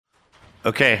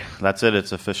Okay, that's it.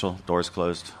 It's official. Doors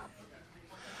closed.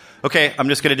 Okay, I'm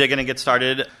just going to dig in and get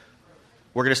started.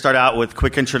 We're going to start out with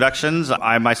quick introductions.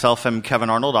 I myself am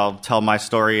Kevin Arnold. I'll tell my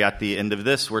story at the end of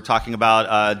this. We're talking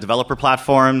about developer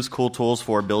platforms, cool tools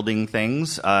for building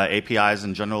things. APIs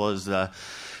in general is the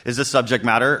subject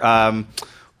matter.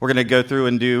 We're going to go through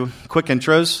and do quick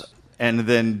intros and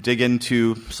then dig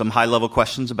into some high-level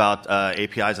questions about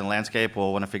APIs and landscape.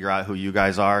 We'll want to figure out who you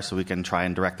guys are so we can try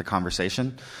and direct the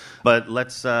conversation. But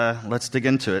let's dig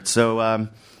into it. So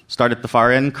start at the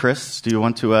far end. Chris, do you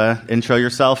want to intro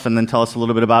yourself and then tell us a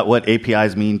little bit about what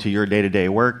APIs mean to your day-to-day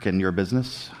work and your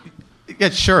business? Yeah,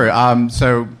 sure.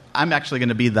 So I'm actually going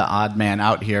to be the odd man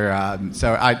out here.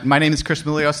 My name is Chris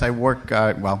Milios. I work,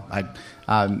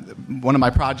 one of my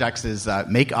projects is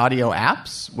Make Audio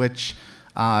Apps, which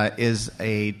is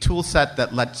a tool set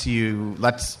that lets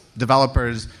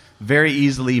developers very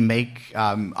easily make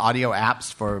audio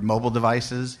apps for mobile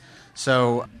devices.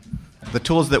 So the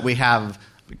tools that we have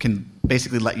can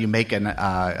basically let you make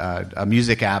a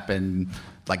music app in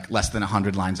like less than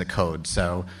 100 lines of code.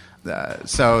 So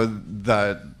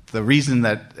the reason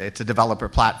that it's a developer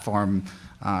platform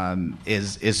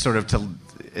is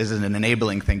an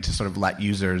enabling thing to sort of let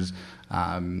users,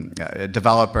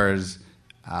 developers,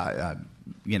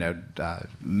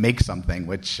 make something,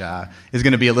 which is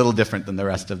going to be a little different than the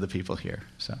rest of the people here.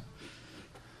 So.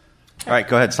 All right,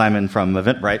 go ahead, Simon from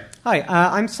Eventbrite. Hi,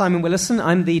 I'm Simon Willison.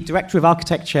 I'm the Director of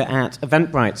Architecture at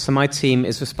Eventbrite. So my team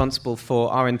is responsible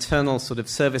for our internal sort of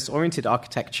service-oriented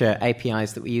architecture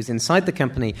APIs that we use inside the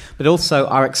company, but also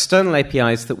our external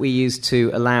APIs that we use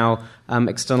to allow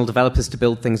external developers to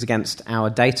build things against our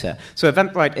data. So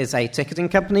Eventbrite is a ticketing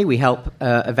company. We help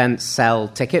events sell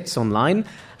tickets online.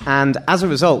 And as a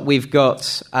result, we've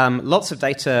got lots of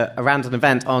data around an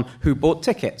event on who bought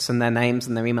tickets and their names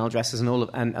and their email addresses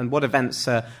and what events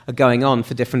are going on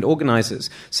for different organizers.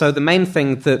 So the main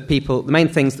things that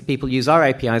people use our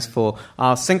APIs for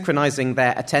are synchronizing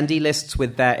their attendee lists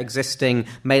with their existing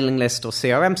mailing list or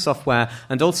CRM software,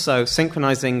 and also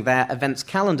synchronizing their events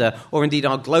calendar, or indeed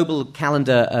our global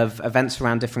calendar of events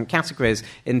around different categories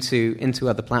into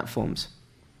other platforms.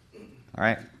 All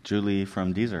right, Julie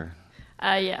from Deezer.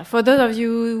 For those of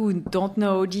you who don't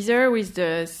know, Deezer is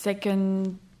the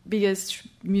second biggest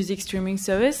music streaming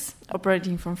service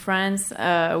operating from France.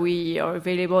 We are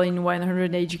available in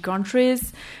 180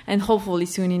 countries and hopefully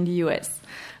soon in the US.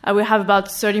 We have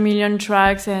about 30 million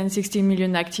tracks and 16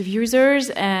 million active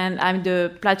users, and I'm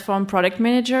the platform product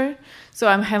manager. So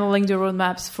I'm handling the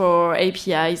roadmaps for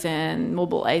APIs and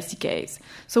mobile SDKs.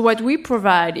 So what we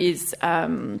provide is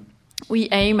we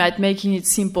aim at making it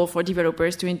simple for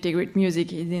developers to integrate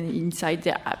music inside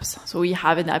their apps. So we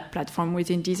have an app platform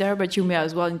within Deezer, but you may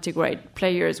as well integrate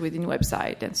players within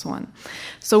website and so on.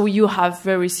 So you have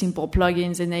very simple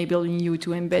plugins enabling you to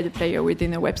embed a player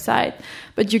within a website,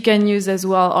 but you can use as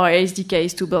well our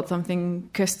SDKs to build something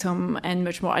custom and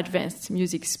much more advanced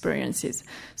music experiences.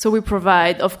 So we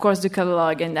provide, of course, the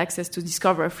catalog and access to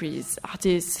discover fees,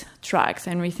 artists, tracks,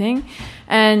 and everything.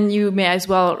 And you may as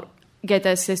well get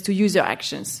access to user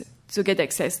actions, so get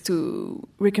access to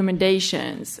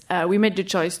recommendations. We made the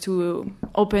choice to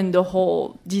open the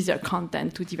whole Deezer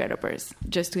content to developers,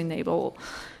 just to enable.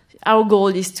 Our goal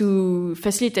is to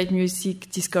facilitate music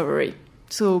discovery,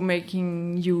 so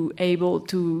making you able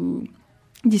to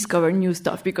discover new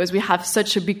stuff, because we have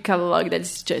such a big catalog that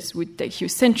it just would take you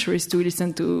centuries to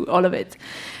listen to all of it.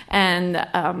 And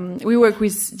we work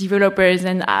with developers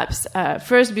and apps,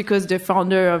 first because the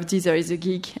founder of Deezer is a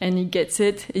geek and he gets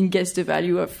it, and gets the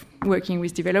value of working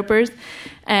with developers.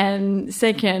 And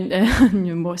second, in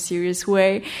a more serious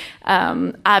way,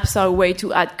 apps are a way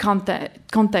to add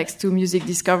context to music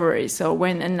discovery. So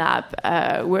when an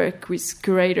app works with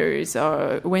curators,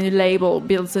 or when a label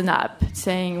builds an app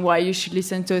saying why you should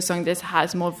listen to a song that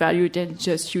has more value than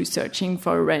just you searching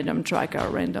for a random track or a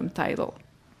random title.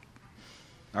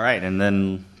 All right, and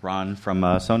then Ron from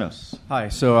Sonos. Hi,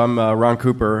 so I'm Ron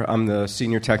Cooper. I'm the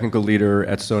senior technical leader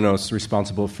at Sonos,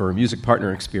 responsible for music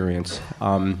partner experience.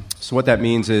 So what that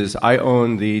means is I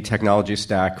own the technology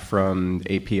stack from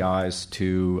APIs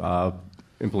to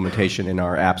implementation in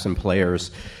our apps and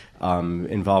players,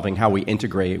 involving how we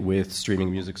integrate with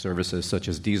streaming music services such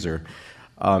as Deezer.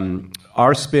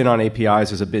 Our spin on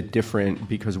APIs is a bit different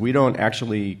because we don't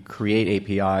actually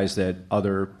create APIs that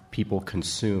other people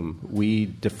consume. We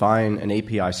define an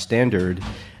API standard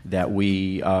that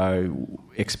we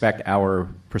expect our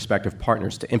prospective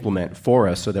partners to implement for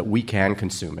us so that we can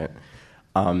consume it.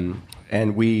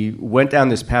 And we went down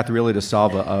this path really to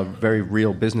solve a very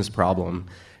real business problem,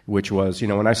 which was,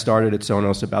 when I started at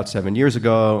Sonos about 7 years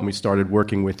ago, and we started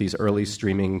working with these early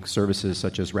streaming services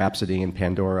such as Rhapsody and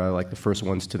Pandora, like the first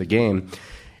ones to the game,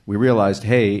 we realized,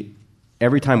 hey,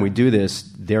 every time we do this,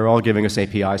 they're all giving us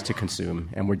APIs to consume,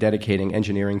 and we're dedicating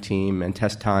engineering team and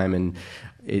test time, and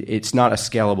it's not a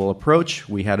scalable approach.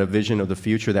 We had a vision of the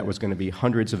future that was going to be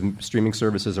hundreds of streaming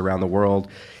services around the world.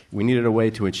 We needed a way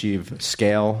to achieve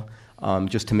scale,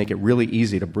 just to make it really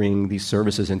easy to bring these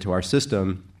services into our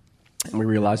system. And we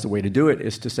realized the way to do it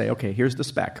is to say, okay, here's the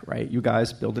spec, right? You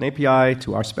guys build an API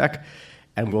to our spec,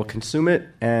 and we'll consume it,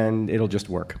 and it'll just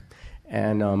work.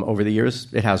 And over the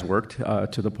years, it has worked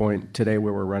to the point today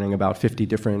where we're running about 50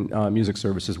 different music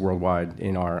services worldwide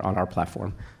on our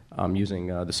platform using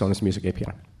the Sonos Music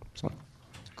API. So.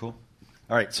 Cool.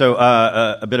 All right, so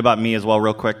a bit about me as well,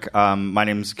 real quick. My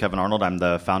name's Kevin Arnold. I'm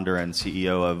the founder and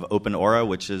CEO of OpenAura,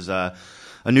 which is a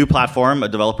new platform, a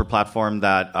developer platform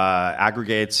that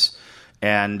aggregates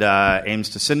and aims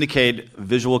to syndicate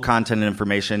visual content and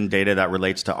information data that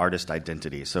relates to artist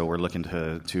identity. So we're looking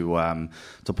to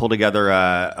pull together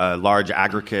a large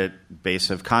aggregate base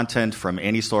of content from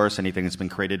any source, anything that's been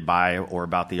created by or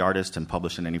about the artist, and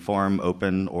published in any form,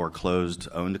 open or closed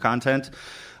owned content,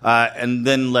 and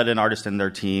then let an artist and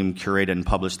their team curate and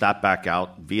publish that back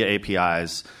out via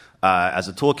APIs as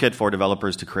a toolkit for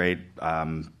developers to create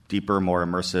deeper, more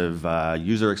immersive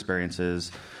user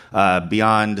experiences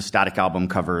beyond static album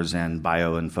covers and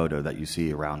bio and photo that you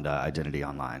see around identity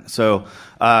online. So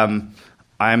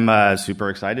I'm super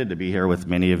excited to be here with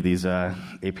many of these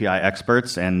API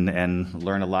experts and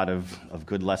learn a lot of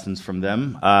good lessons from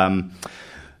them.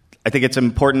 I think it's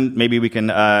important, maybe we can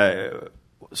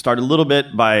start a little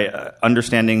bit by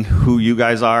understanding who you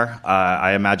guys are.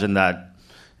 I imagine that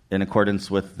in accordance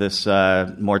with this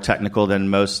more technical than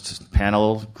most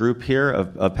panel group here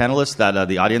of panelists, that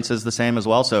the audience is the same as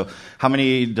well. So how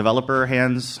many developer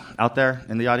hands out there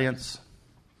in the audience?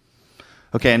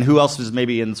 Okay, and who else is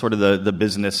maybe in sort of the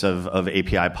business of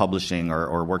API publishing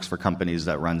or works for companies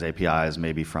that runs APIs,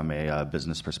 maybe from a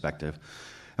business perspective?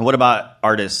 And what about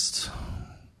artists?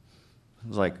 It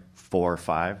was like 4 or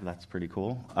 5. That's pretty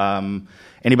cool.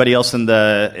 Anybody else in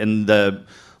the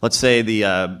let's say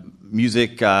the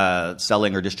music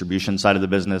selling or distribution side of the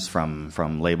business,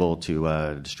 from label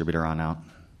to distributor on out?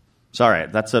 So, all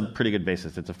right, that's a pretty good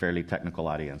basis. It's a fairly technical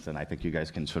audience, and I think you guys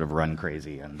can sort of run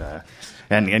crazy and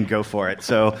go for it.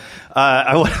 So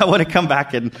I want to come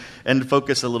back and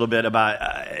focus a little bit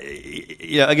about,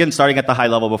 again, starting at the high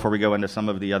level before we go into some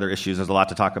of the other issues. There's a lot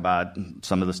to talk about,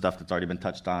 some of the stuff that's already been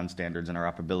touched on, standards,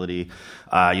 interoperability.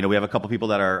 We have a couple people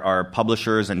that are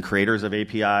publishers and creators of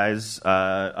APIs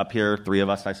up here, 3 of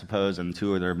us, I suppose, and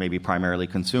 2 are maybe primarily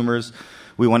consumers.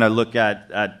 We want to look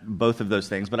at both of those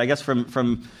things. But I guess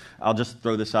from I'll just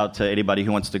throw this out to anybody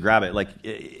who wants to grab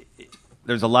it.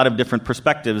 There's a lot of different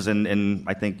perspectives and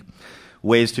I think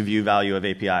ways to view value of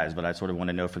APIs. But I sort of want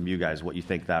to know from you guys what you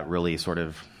think that really sort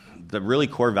of the really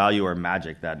core value or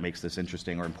magic that makes this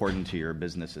interesting or important to your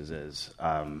businesses is,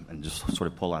 and just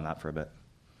sort of pull on that for a bit.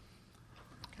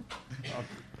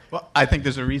 Well, I think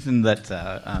there's a reason that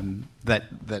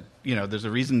there's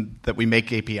a reason that we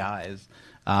make APIs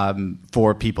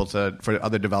for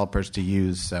other developers to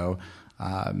use. So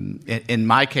in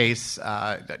my case,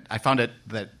 I found it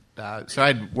that so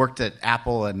I'd worked at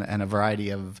Apple and a variety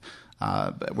of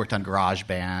worked on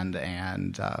GarageBand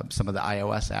and some of the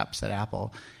iOS apps at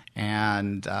Apple,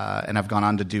 and I've gone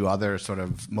on to do other sort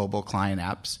of mobile client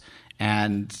apps.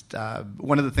 And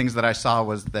one of the things that I saw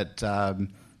was that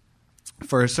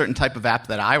for a certain type of app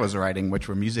that I was writing, which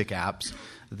were music apps,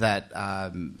 that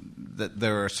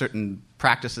there are certain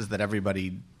practices that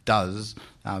everybody does.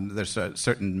 There's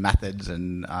certain methods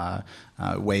and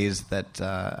ways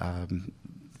that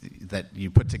you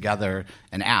put together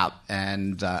an app,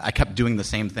 and I kept doing the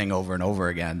same thing over and over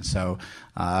again. So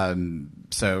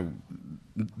the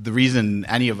reason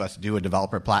any of us do a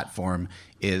developer platform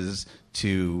is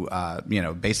to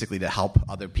basically to help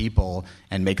other people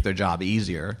and make their job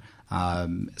easier.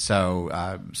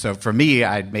 So for me,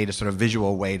 I'd made a sort of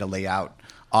visual way to lay out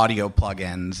audio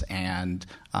plugins and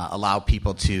allow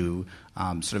people to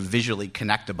sort of visually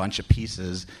connect a bunch of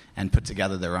pieces and put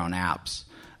together their own apps.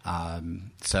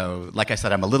 So, like I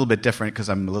said, I'm a little bit different because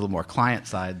I'm a little more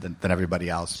client-side than everybody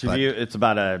else. So it's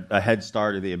about a head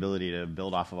start or the ability to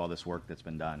build off of all this work that's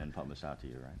been done and published out to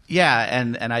you, right? Yeah,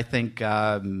 and I think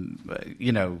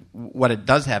what it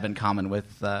does have in common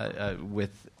with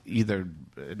either,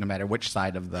 no matter which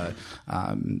side of the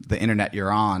internet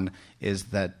you're on, is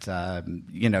that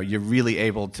you're really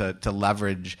able to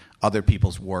leverage other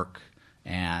people's work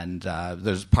And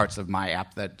there's parts of my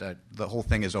app that the whole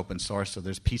thing is open source, so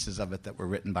there's pieces of it that were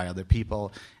written by other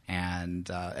people, and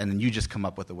then you just come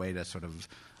up with a way to sort of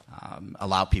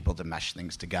allow people to mesh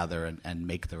things together and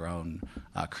make their own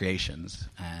creations.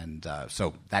 And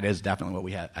so that is definitely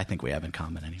what I think we have in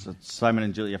common anyway. So Simon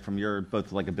and Julia, from your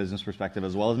both like a business perspective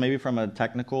as well as maybe from a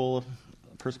technical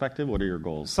perspective, what are your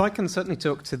goals? So I can certainly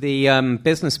talk to the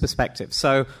business perspective.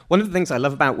 So one of the things I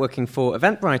love about working for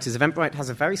Eventbrite is Eventbrite has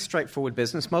a very straightforward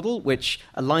business model which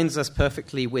aligns us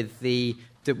perfectly with the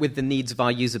needs of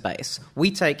our user base. We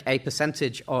take a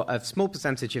small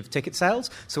percentage of ticket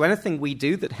sales, so anything we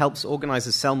do that helps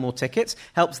organizers sell more tickets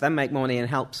helps them make more money and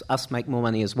helps us make more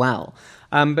money as well.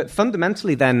 But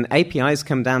fundamentally then, APIs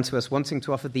come down to us wanting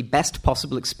to offer the best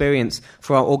possible experience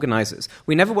for our organizers.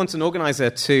 We never want an organizer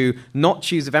to not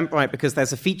choose Eventbrite because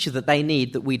there's a feature that they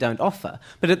need that we don't offer.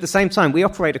 But at the same time, we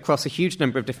operate across a huge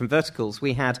number of different verticals.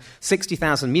 We had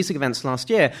 60,000 music events last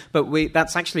year, but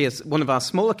that's actually one of our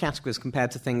smaller categories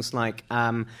compared to things like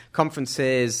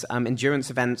conferences, endurance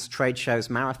events, trade shows,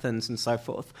 marathons, and so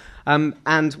forth.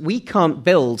 And we can't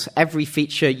build every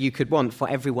feature you could want for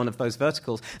every one of those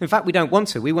verticals. In fact, we don't want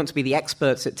to. We want to be the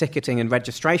experts at ticketing and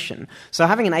registration. So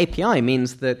having an API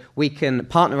means that we can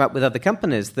partner up with other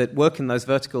companies that work in those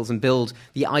verticals and build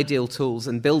the ideal tools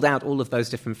and build out all of those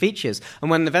different features.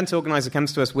 And when an event organizer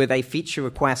comes to us with a feature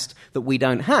request that we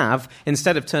don't have,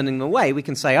 instead of turning them away, we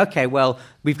can say, okay, well,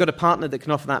 we've got a partner that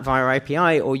can offer that via our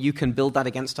API, or you can build that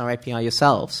against our API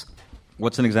yourselves.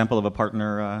 What's an example of a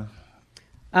partner?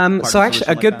 So actually,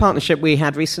 a good like partnership we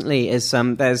had recently is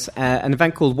there's an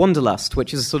event called Wanderlust,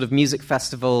 which is a sort of music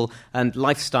festival and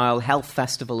lifestyle health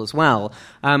festival as well.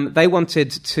 They wanted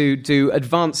to do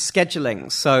advanced scheduling,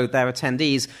 so their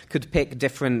attendees could pick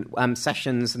different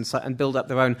sessions and build up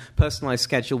their own personalized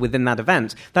schedule within that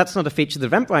event. That's not a feature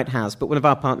that Eventbrite has, but one of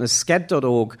our partners,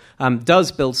 Sked.org,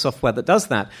 does build software that does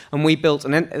that. And we built so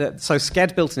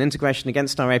Sked built an integration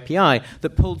against our API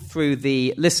that pulled through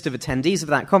the list of attendees of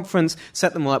that conference,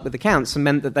 set them all up with accounts, and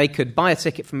meant that they could buy a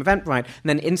ticket from Eventbrite and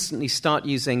then instantly start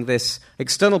using this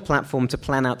external platform to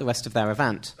plan out the rest of their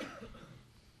event.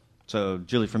 So,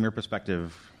 Julie, from your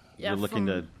perspective, you're looking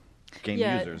to gain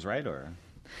users, right? Or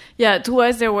yeah, to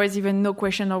us there was even no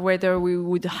question of whether we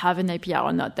would have an API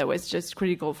or not. That was just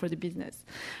critical for the business.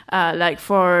 Like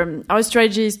for our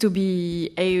strategy is to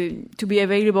be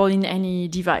available in any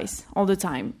device all the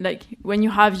time. Like when you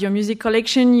have your music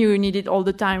collection, you need it all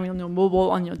the time on your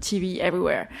mobile, on your TV,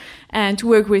 everywhere. And to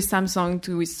work with Samsung,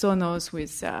 with Sonos,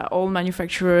 with all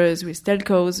manufacturers, with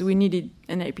telcos, we needed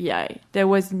an API. There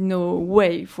was no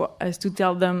way for us to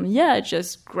tell them,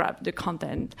 just grab the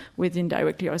content within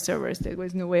directly our servers. There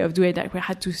was no way of doing that. We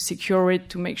had to secure it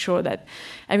to make sure that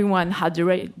everyone had the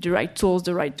right tools,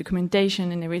 the right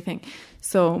documentation, and everything.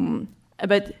 So,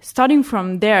 but starting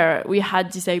from there, we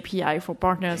had this API for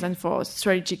partners and for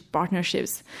strategic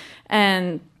partnerships.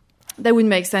 And that would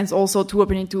make sense also to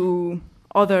open it to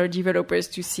other developers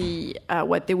to see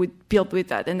what they would build with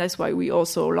that. And that's why we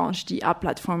also launched the app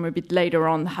platform a bit later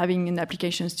on, having an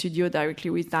application studio directly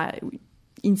with that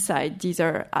inside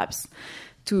Deezer apps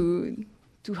to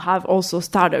have also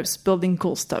startups building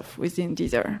cool stuff within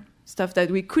Deezer. Stuff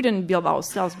that we couldn't build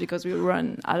ourselves because we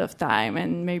run out of time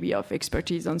and maybe of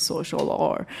expertise on social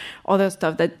or other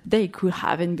stuff that they could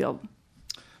have and build.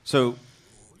 So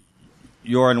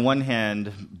you're on one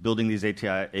hand building these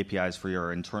APIs for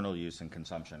your internal use and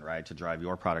consumption, right, to drive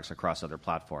your products across other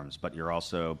platforms, but you're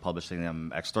also publishing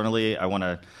them externally. I want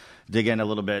to dig in a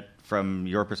little bit from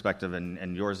your perspective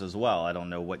and yours as well. I don't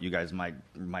know what you guys might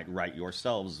write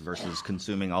yourselves versus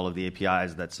consuming all of the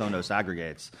APIs that Sonos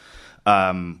aggregates.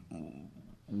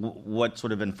 What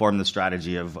sort of informed the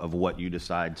strategy of what you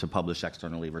decide to publish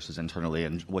externally versus internally,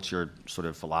 and what's your sort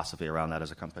of philosophy around that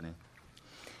as a company?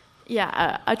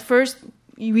 Yeah, at first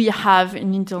we have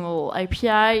an internal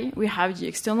API, we have the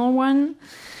external one,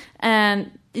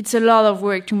 and it's a lot of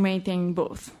work to maintain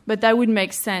both. But that would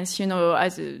make sense,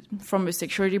 from a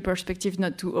security perspective,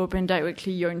 not to open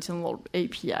directly your internal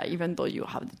API, even though you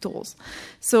have the tools.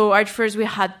 So at first we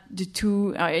had the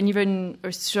two, and even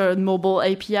a shared mobile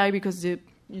API because the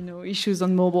issues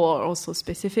on mobile are also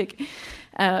specific.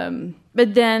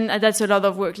 But then that's a lot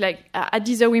of work. Like at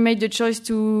Deezer, we made the choice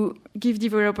to give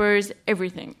developers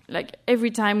everything. Like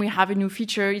every time we have a new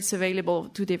feature, it's available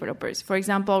to developers. For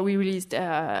example, we released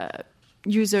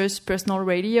users' personal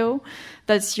radio.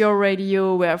 That's your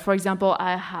radio where, for example,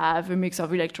 I have a mix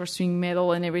of electro swing,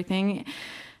 metal, and everything.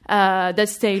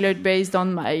 That's tailored based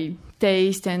on my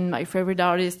taste and my favorite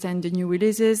artists and the new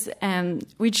releases. And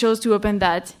we chose to open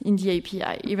that in the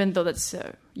API, even though that's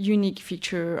a unique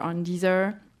feature on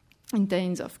Deezer in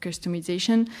terms of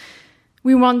customization.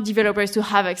 we want developers to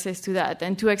have access to that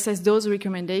and to access those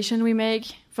recommendations we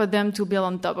make for them to build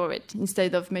on top of it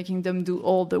instead of making them do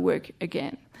all the work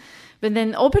again. But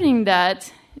then opening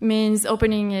that means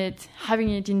opening it, having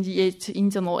it in the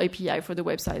internal API for the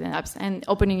website and apps, and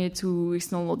opening it to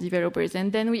external developers.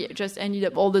 And then we just ended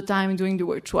up all the time doing the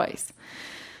work twice.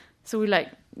 So we're like,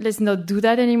 let's not do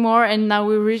that anymore. And now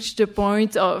we reached the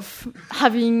point of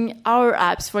having our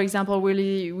apps. For example,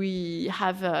 we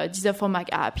have a Deezer for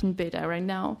Mac app in beta right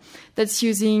now that's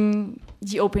using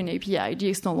the open API, the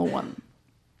external one,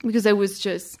 because that was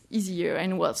just easier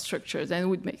and well structured, and it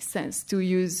would make sense to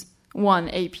use one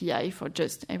API for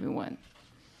just everyone.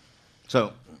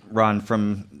 So, Ron,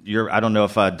 from your, I don't know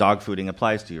if dog fooding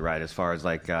applies to you, right? As far as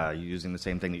like using the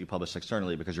same thing that you publish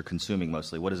externally because you're consuming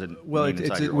mostly. What does it mean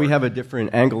inside your we org? have a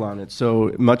different angle on it.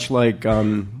 So much like,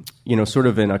 sort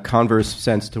of in a converse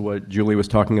sense to what Julie was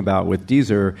talking about with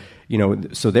Deezer,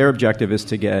 so their objective is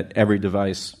to get every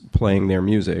device playing their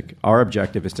music. Our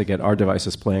objective is to get our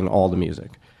devices playing all the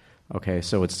music. Okay,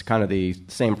 so it's kind of the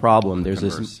same problem.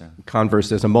 There's converse,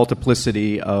 there's a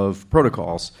multiplicity of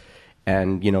protocols.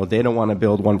 And, they don't want to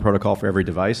build one protocol for every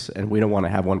device, and we don't want to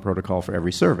have one protocol for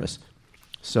every service.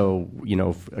 So,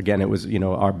 again, it was,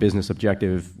 our business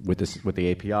objective with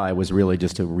the API was really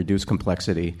just to reduce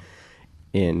complexity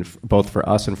in both for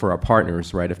us and for our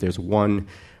partners, right? If there's one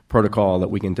protocol that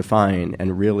we can define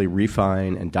and really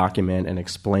refine and document and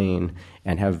explain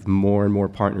and have more and more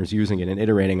partners using it and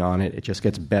iterating on it, it just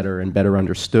gets better and better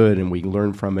understood, and we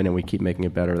learn from it and we keep making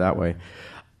it better that way.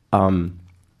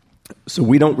 So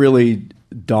we don't really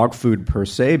dog food per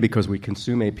se because we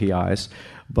consume APIs,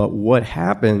 but what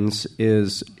happens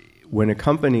is when a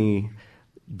company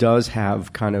does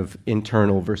have kind of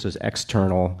internal versus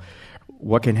external,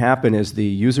 what can happen is the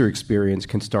user experience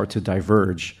can start to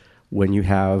diverge when you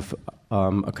have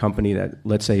a company that,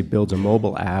 let's say, builds a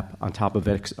mobile app on top of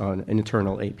an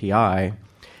internal API,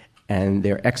 and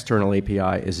their external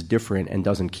API is different and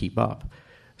doesn't keep up.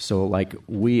 So like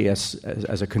we as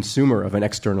a consumer of an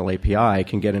external API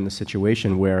can get in a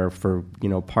situation where for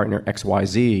partner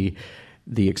XYZ,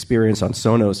 the experience on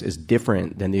Sonos is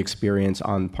different than the experience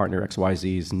on partner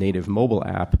XYZ's native mobile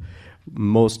app,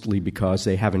 mostly because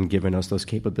they haven't given us those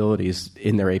capabilities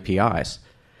in their APIs.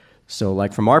 So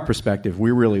like from our perspective, we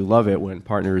really love it when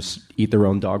partners eat their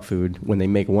own dog food, when they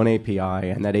make one API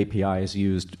and that API is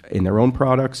used in their own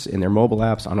products, in their mobile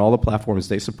apps, on all the platforms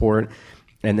they support.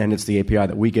 And then it's the API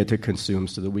that we get to consume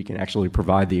so that we can actually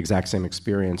provide the exact same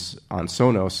experience on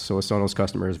Sonos. So a Sonos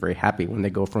customer is very happy when they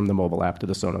go from the mobile app to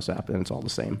the Sonos app, and it's all the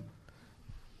same.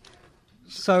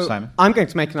 So Simon? I'm going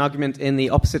to make an argument in the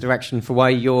opposite direction for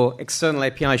why your external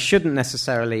API shouldn't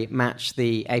necessarily match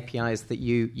the APIs that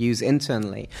you use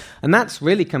internally. And that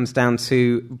really comes down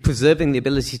to preserving the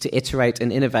ability to iterate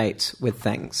and innovate with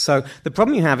things. So the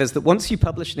problem you have is that once you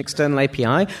publish an external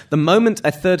API, the moment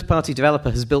a third-party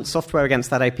developer has built software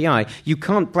against that API, you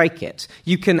can't break it.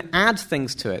 You can add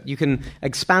things to it. You can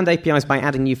expand APIs by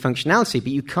adding new functionality,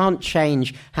 but you can't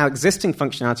change how existing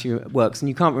functionality works, and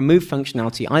you can't remove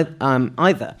functionality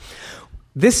either.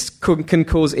 This can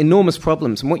cause enormous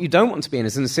problems, and what you don't want to be in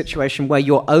is in a situation where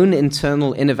your own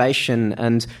internal innovation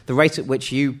and the rate at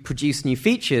which you produce new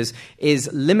features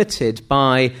is limited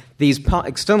by these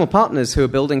external partners who are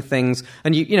building things.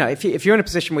 And if you're in a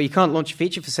position where you can't launch a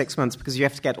feature for 6 months because you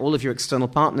have to get all of your external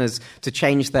partners to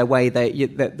change their way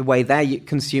the way they're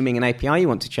consuming an API you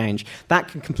want to change, that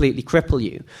can completely cripple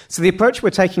you. So the approach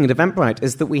we're taking at Eventbrite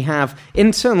is that we have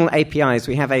internal APIs,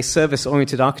 we have a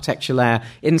service-oriented architecture layer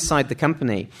inside the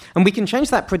company, and we can change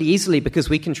that pretty easily because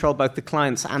we control both the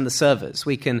clients and the servers.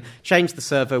 We can change the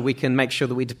server, we can make sure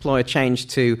that we deploy a change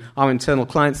to our internal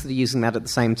clients that are using that at the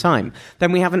same time.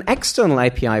 Then we have an external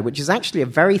API, which is actually a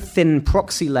very thin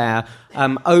proxy layer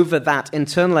over that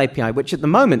internal API, which at the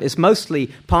moment is mostly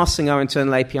passing our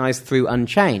internal APIs through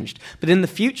unchanged. But in the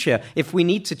future, if we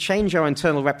need to change our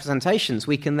internal representations,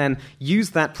 we can then use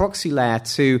that proxy layer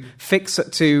to fix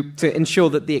it, to ensure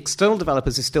that the external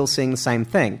developers are still seeing the same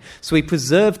thing. So we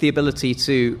preserve the ability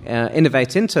to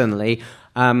innovate internally,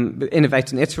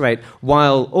 innovate and iterate,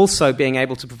 while also being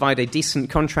able to provide a decent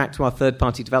contract to our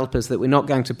third-party developers that we're not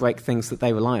going to break things that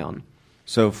they rely on.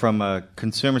 So from a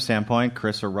consumer standpoint,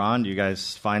 Chris or Ron, do you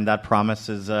guys find that promise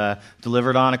is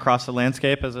delivered on across the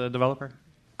landscape as a developer?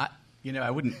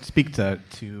 I wouldn't speak to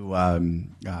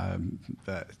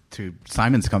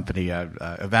Simon's company,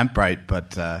 Eventbrite,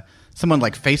 but someone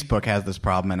like Facebook has this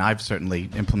problem, and I've certainly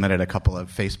implemented a couple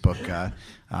of Facebook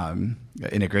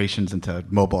integrations into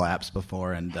mobile apps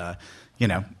before, and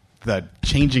the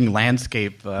changing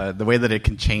landscape, the way that it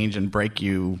can change and break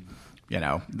you,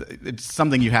 it's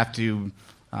something you have to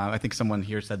I think someone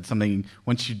here said something.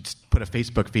 Once you put a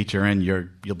Facebook feature in,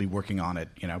 you'll be working on it.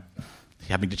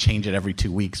 Having to change it every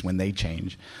 2 weeks when they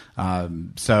change.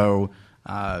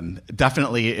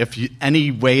 Definitely, if any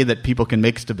way that people can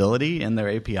make stability in their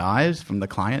APIs from the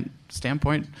client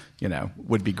standpoint,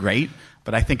 would be great.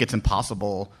 But I think it's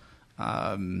impossible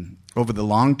over the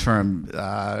long term.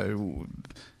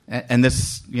 And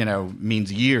this,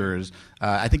 means years.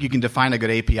 I think you can define a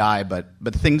good API,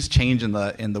 but things change in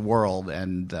the world,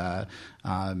 and a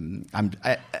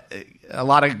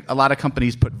lot of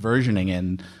companies put versioning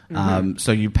in,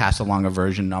 so you pass along a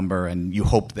version number and you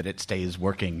hope that it stays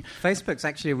working. Facebook's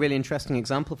actually a really interesting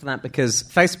example for that, because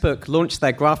Facebook launched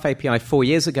their Graph API 4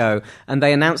 years ago, and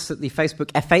they announced at the Facebook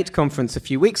F8 conference a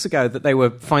few weeks ago that they were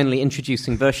finally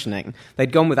introducing versioning.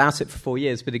 They'd gone without it for 4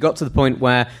 years, but it got to the point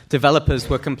where developers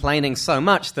were complaining so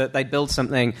much that they'd build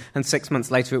something and 6 months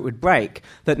later it would break,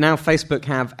 that now Facebook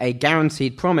have a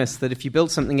guaranteed promise that if you build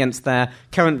something against their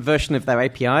current version of their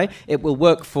API, it will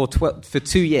work for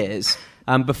 2 years.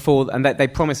 Before, and that they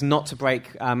promise not to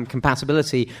break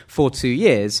compatibility for 2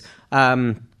 years,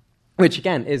 which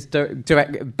again is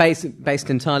based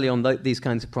entirely on these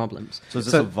kinds of problems. So is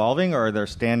this evolving, or are there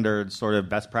standard sort of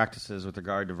best practices with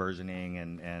regard to versioning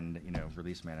and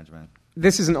release management?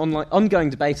 This is an ongoing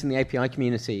debate in the API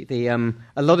community.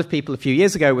 A lot of people a few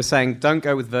years ago were saying, don't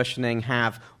go with versioning,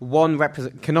 have one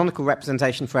canonical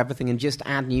representation for everything and just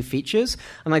add new features.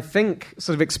 And I think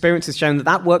sort of experience has shown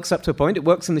that works up to a point. It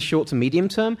works in the short to medium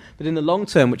term, but in the long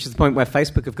term, which is the point where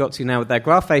Facebook have got to now with their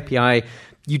Graph API,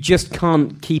 you just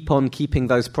can't keep on keeping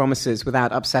those promises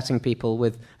without upsetting people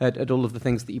at all of the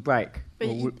things that you break. But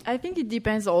I think it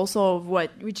depends also of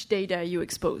which data you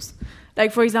expose.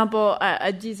 Like, for example,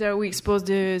 at Deezer, we expose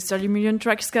the 30 million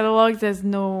tracks catalog. There's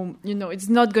no, it's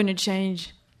not going to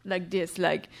change like this.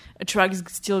 Like, a track is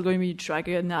still going to be a track,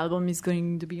 an album is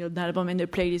going to be an album, and the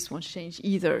playlist won't change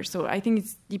either. So I think it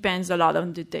depends a lot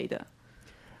on the data.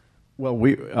 Well,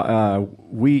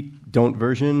 we don't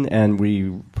version, and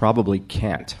we probably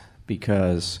can't,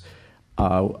 because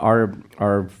our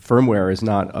firmware is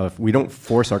not we don't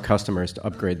force our customers to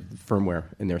upgrade firmware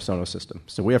in their Sonos system.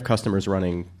 So we have customers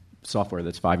running software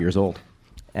that's 5 years old,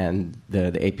 and the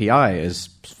API is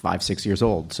 5-6 years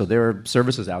old. So there are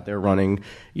services out there running,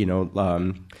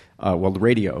 the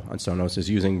radio on Sonos is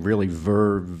using really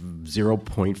Verve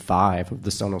 0.5 of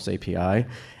the Sonos API.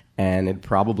 And it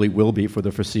probably will be for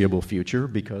the foreseeable future,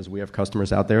 because we have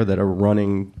customers out there that are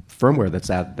running firmware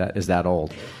that is that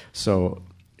old. So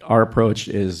our approach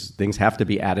is things have to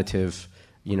be additive.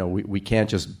 We can't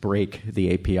just break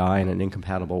the API in an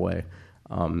incompatible way.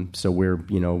 So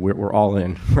we're all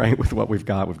in, right, with what we've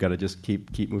got. We've got to just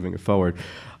keep moving it forward.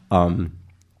 So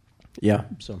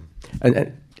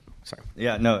sorry.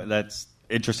 Yeah, no, that's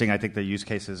interesting. I think the use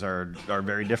cases are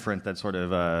very different that sort of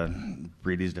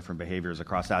breed these different behaviors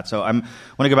across that. So I want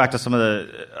to go back to some of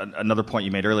another point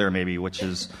you made earlier, maybe, which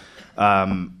is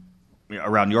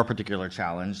around your particular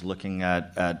challenge, looking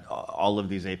at all of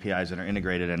these APIs that are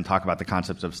integrated, and talk about the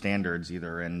concepts of standards,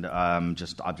 either in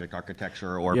just object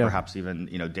architecture or perhaps even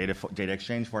data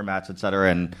exchange formats, et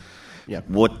cetera, and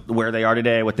where they are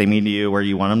today, what they mean to you, where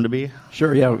you want them to be.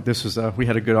 Sure. Yeah. This was we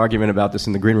had a good argument about this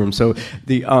in the green room. So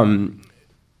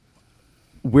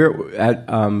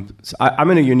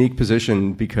I'm in a unique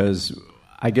position because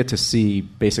I get to see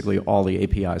basically all the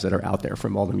APIs that are out there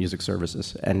from all the music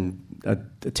services and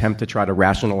attempt to try to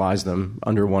rationalize them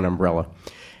under one umbrella.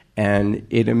 And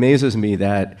it amazes me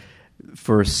that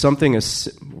for something as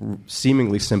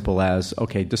seemingly simple as,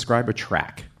 okay, describe a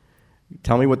track.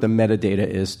 Tell me what the metadata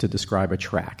is to describe a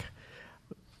track.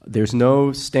 There's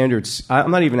no standards. I'm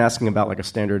not even asking about like a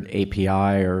standard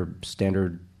API or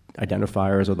standard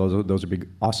identifiers, or those would be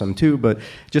awesome too, but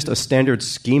just a standard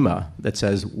schema that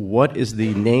says what is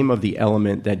the name of the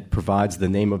element that provides the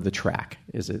name of the track.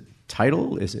 Is it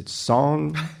title? Is it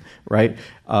song? Right?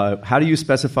 How do you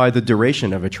specify the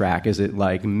duration of a track? Is it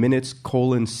like minutes,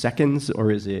 seconds,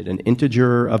 or is it an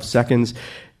integer of seconds?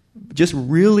 Just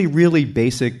really, really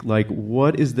basic, like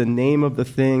what is the name of the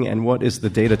thing and what is the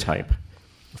data type?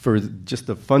 For just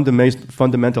the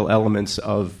fundamental elements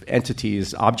of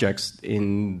entities, objects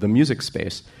in the music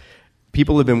space.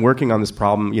 People have been working on this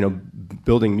problem,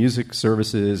 building music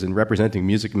services and representing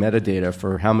music metadata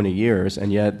for how many years,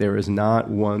 and yet there is not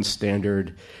one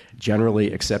standard,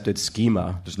 generally accepted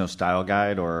schema. There's no style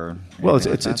guide or... Well,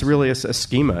 it's really a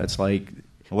schema. It's like...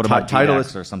 What about title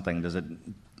or something? Does it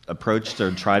approach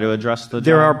to try to address the...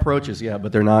 There are approaches, yeah,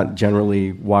 but they're not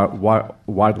generally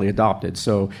widely adopted.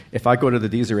 So if I go to the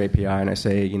Deezer API and I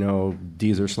say,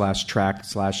 Deezer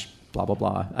 /track / blah, blah,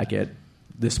 blah, I get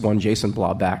this one JSON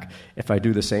blob back. If I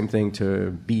do the same thing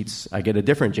to beats, I get a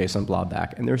different JSON blob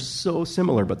back. And they're so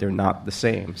similar, but they're not the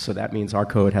same. So that means our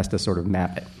code has to sort of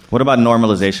map it. What about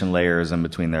normalization layers in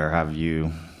between there? Have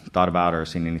you thought about or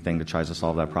seen anything that tries to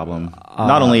solve that problem?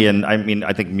 Not only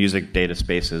I think music data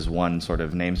space is one sort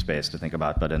of namespace to think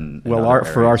about, but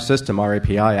for our system, our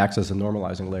API acts as a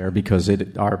normalizing layer because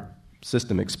our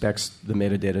system expects the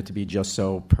metadata to be just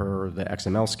so per the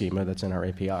XML schema that's in our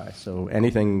API. So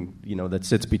anything that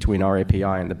sits between our API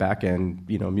and the backend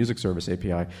music service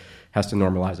API has to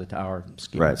normalize it to our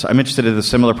schema. Right. So I'm interested in the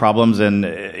similar problems, and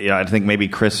I think maybe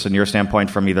Chris, in your standpoint,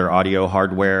 from either audio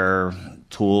hardware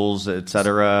tools, et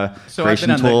cetera,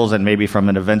 creation tools, and maybe from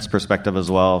an events perspective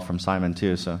as well, from Simon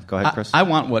too. So go ahead, Chris. I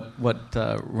want what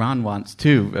Ron wants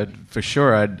too. For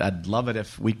sure, I'd love it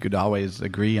if we could always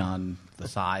agree on the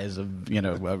size of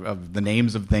of the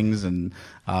names of things, and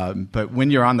but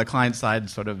when you're on the client side,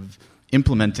 sort of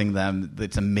implementing them,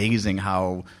 it's amazing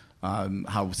how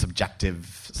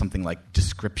subjective something like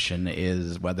description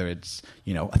is, whether it's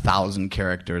 1,000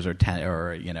 characters or 10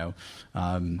 or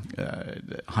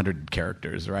 100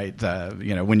 characters, right?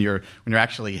 When you're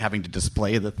actually having to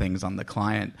display the things on the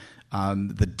client,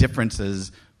 the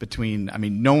differences between,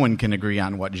 no one can agree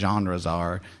on what genres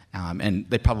are, and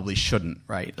they probably shouldn't,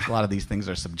 right? A lot of these things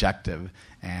are subjective,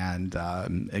 and a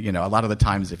lot of the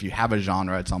times if you have a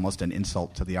genre, it's almost an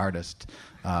insult to the artist.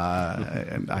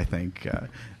 I think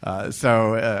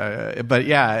but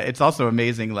yeah, it's also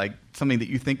amazing, like something that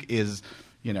you think is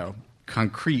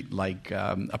concrete, like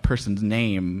a person's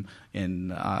name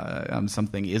in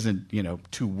something isn't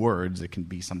 2 words. It can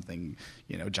be something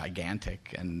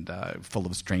gigantic and full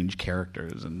of strange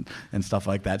characters and stuff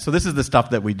like that. So this is the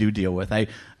stuff that we do deal with. I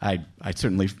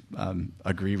certainly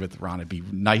agree with Ron. It'd be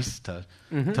nice to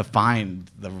find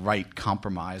the right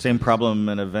compromise. Same problem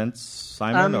in events,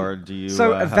 Simon, or do you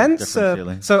have events, different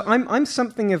feelings? So I'm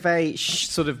something of a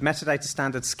sort of metadata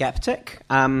standard skeptic.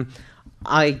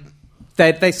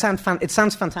 They sound it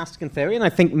sounds fantastic in theory, and I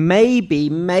think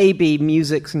maybe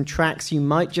musics and tracks you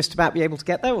might just about be able to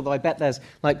get there. Although I bet there's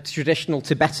like traditional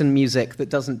Tibetan music that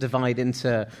doesn't divide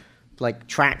into like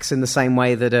tracks in the same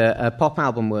way that a pop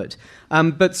album would.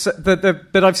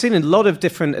 But I've seen a lot of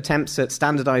different attempts at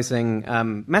standardizing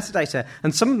metadata,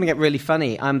 and some of them get really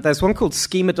funny. There's one called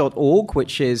schema.org,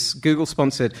 which is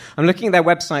Google-sponsored. I'm looking at their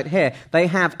website here. They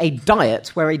have a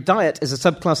diet, where a diet is a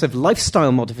subclass of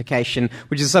lifestyle modification,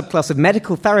 which is a subclass of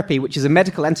medical therapy, which is a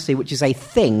medical entity, which is a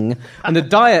thing. And a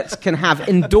diet can have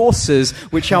endorsers,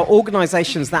 which are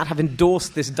organizations that have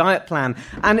endorsed this diet plan.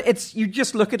 And you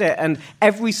just look at it, and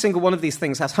every single one of these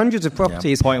things has hundreds of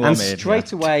properties,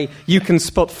 straight away you can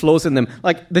spot flaws in them.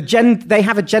 Like they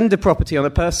have a gender property on a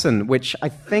person, which I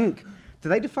think, do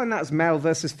they define that as male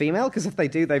versus female? Because if they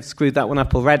do, they've screwed that one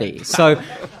up already. So,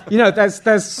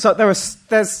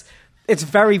 it's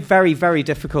very, very, very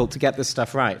difficult to get this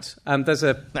stuff right. There's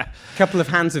a couple of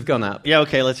hands have gone up. Yeah,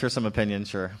 okay, let's hear some opinions,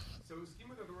 sure. So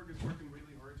schema.org is working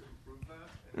really hard to improve that.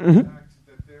 And the fact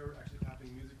that they're actually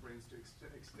tapping music brains to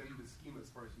extend the schema as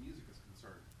far as music is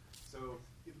concerned. So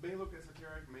it may look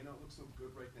esoteric, may not look so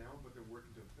good right now, but they're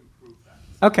working to improve that.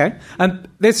 Okay,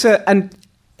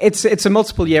 it's a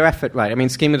multiple year effort, right? I mean,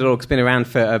 schema.org's been around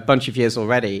for a bunch of years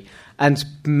already, and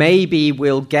maybe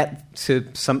we'll get to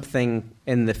something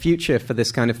in the future for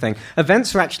this kind of thing.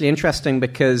 Events are actually interesting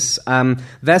because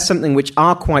they're something which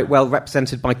are quite well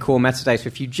represented by core metadata.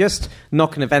 If you just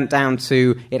knock an event down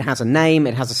to it has a name,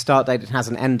 it has a start date, it has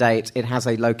an end date, it has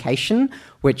a location,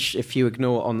 which if you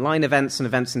ignore online events and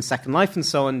events in Second Life and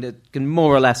so on, it can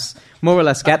more or less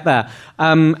get there.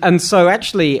 And so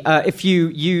actually, if you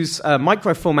use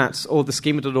micro formats or the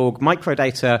schema.org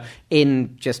microdata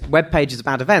in just web pages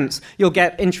about events, you'll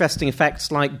get interesting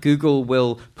effects like Google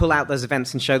will pull out those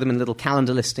events and show them in little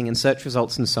calendar listing and search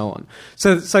results and so on.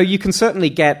 So you can certainly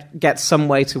get some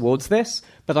way towards this,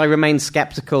 but I remain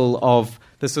skeptical of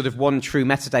the sort of one true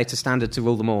metadata standard to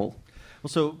rule them all. Well,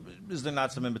 so is there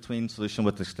not some in-between solution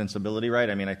with extensibility, right?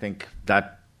 I mean, I think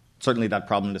that certainly that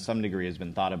problem to some degree has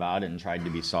been thought about and tried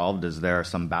to be solved. Is there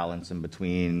some balance in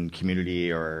between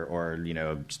community or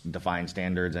defined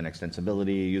standards and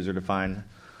extensibility, user-defined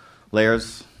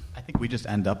layers? I think we just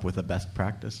end up with a best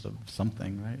practice of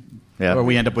something, right? Yeah. Or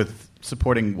we end up with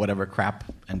supporting whatever crap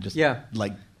and just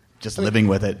living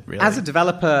with it, really. As a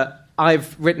developer,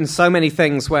 I've written so many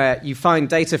things where you find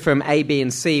data from A, B,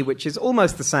 and C, which is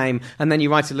almost the same, and then you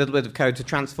write a little bit of code to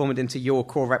transform it into your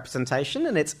core representation,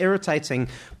 and it's irritating,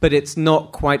 but it's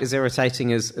not quite as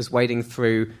irritating as wading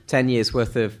through 10 years'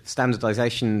 worth of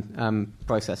standardization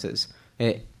processes,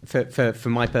 for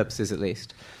my purposes at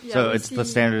least. Yeah, so it's the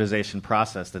standardization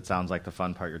process that sounds like the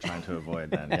fun part you're trying to avoid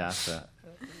then, yeah? So.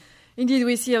 Indeed,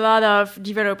 we see a lot of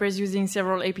developers using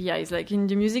several APIs. Like in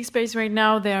the music space right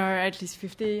now, there are at least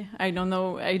 50. I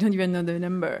don't even know the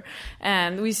number.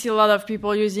 And we see a lot of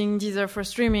people using Deezer for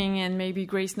streaming and maybe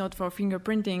Gracenote for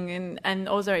fingerprinting and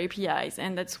other APIs.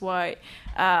 And that's why,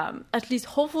 at least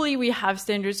hopefully, we have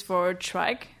standards for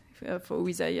track with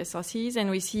ISRCs, and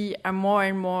we see more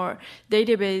and more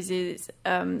databases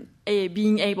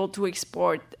being able to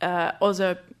export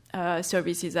other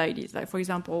services IDs. Like, for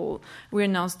example, we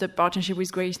announced the partnership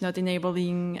with Gracenote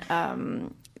enabling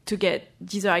to get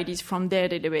Deezer IDs from their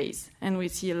database. And we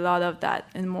see a lot of that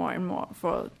and more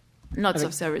for lots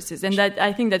of services. And that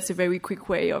I think that's a very quick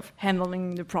way of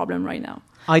handling the problem right now.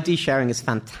 ID sharing is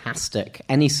fantastic.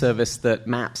 Any service that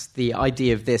maps the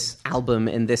ID of this album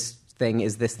in this thing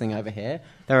is this thing over here,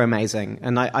 they're amazing.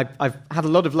 And I've had a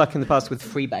lot of luck in the past with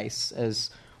Freebase as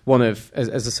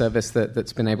a service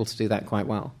that's been able to do that quite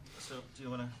well. So do you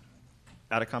want to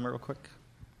add a comment real quick?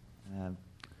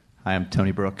 Hi, I'm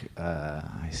Tony Brook.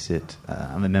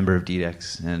 I'm a member of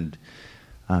DDEX, and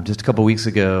just a couple weeks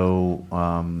ago,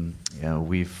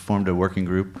 we formed a working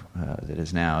group that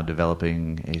is now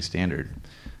developing a standard,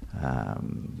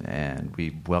 and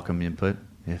we welcome input.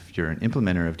 If you're an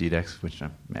implementer of DDEX, which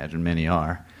I imagine many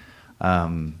are,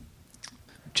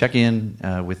 check in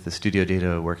with the Studio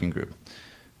Data working group.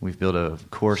 We've built a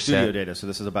core Studio Data. So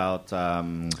this is about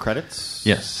credits,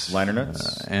 yes, liner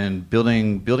notes, and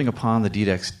building upon the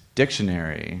DDEX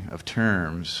dictionary of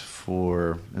terms.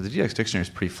 For the DDEX dictionary is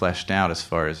pretty fleshed out as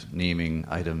far as naming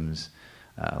items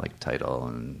like title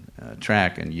and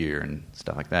track and year and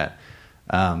stuff like that.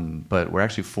 But we're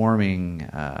actually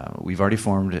we've already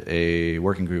formed a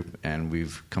working group, and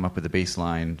we've come up with a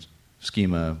baseline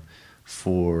schema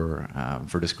for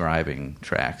describing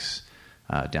tracks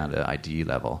down to ID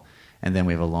level. And then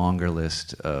we have a longer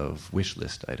list of wish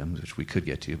list items, which we could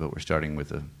get to, but we're starting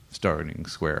with a starting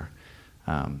square.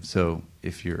 So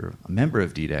if you're a member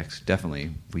of DDEX,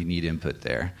 definitely we need input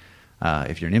there.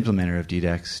 If you're an implementer of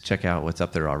DDEX, check out what's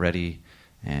up there already.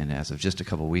 And as of just a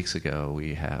couple weeks ago,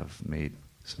 we have made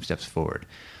some steps forward.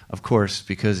 Of course,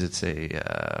 because it's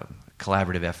a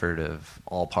collaborative effort of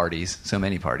all parties, so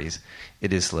many parties,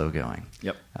 it is slow going.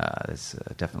 Yep. It's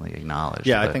definitely acknowledged.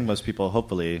 Yeah, I think most people,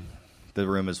 hopefully, the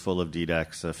room is full of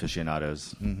DDEX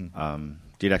aficionados. Mm-hmm.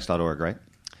 DDEX.org, right?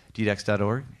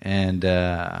 DDEX.org, and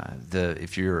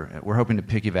we're hoping to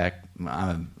piggyback.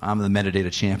 I'm the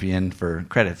metadata champion for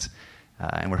credits,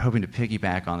 and we're hoping to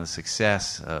piggyback on the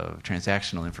success of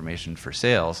transactional information for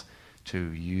sales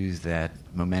to use that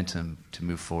momentum to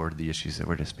move forward the issues that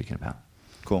we're just speaking about.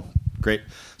 Cool. Great.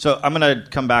 So I'm going to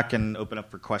come back and open up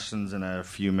for questions in a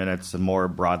few minutes. And more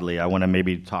broadly, I want to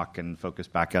maybe talk and focus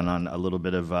back on a little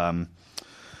bit of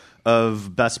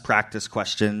best practice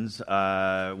questions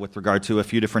with regard to a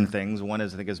few different things. One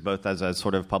is, I think, is both as a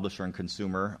sort of publisher and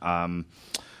consumer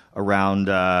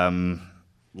around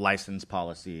license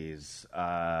policies,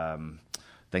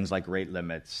 things like rate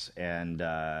limits, and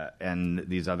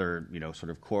these other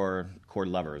sort of core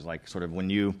levers. Like sort of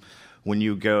when you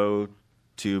go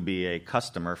to be a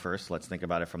customer first, let's think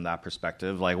about it from that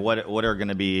perspective. Like what are going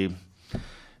to be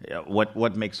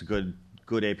what makes a good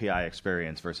API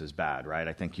experience versus bad, right?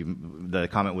 I think the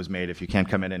comment was made, if you can't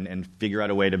come in and figure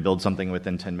out a way to build something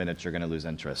within 10 minutes, you're going to lose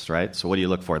interest, right? So what do you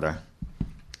look for there?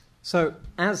 So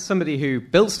as somebody who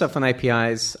builds stuff on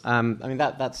APIs,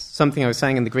 that's something I was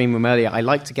saying in the green room earlier. I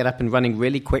like to get up and running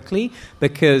really quickly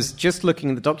because just looking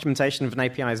at the documentation of an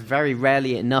API is very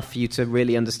rarely enough for you to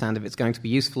really understand if it's going to be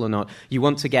useful or not. You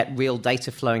want to get real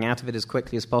data flowing out of it as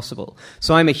quickly as possible.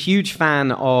 So I'm a huge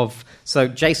fan of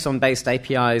JSON-based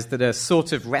APIs that are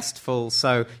sort of RESTful.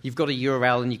 So you've got a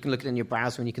URL and you can look at it in your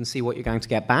browser and you can see what you're going to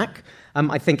get back.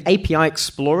 I think API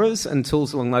explorers and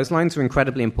tools along those lines are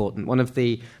incredibly important. One of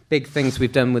the big things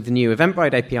we've done with the new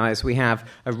Eventbrite API is we have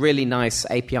a really nice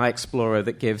API explorer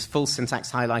that gives full syntax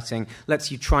highlighting,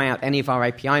 lets you try out any of our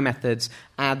API methods,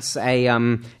 adds a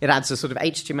sort of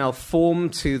HTML form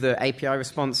to the API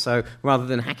response. So rather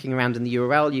than hacking around in the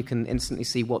URL, you can instantly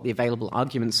see what the available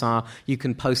arguments are. You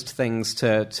can post things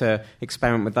to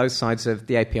experiment with those sides of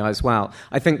the API as well.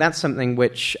 I think that's something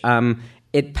which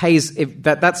it pays.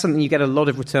 That's something you get a lot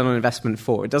of return on investment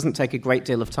for. It doesn't take a great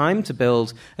deal of time to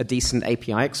build a decent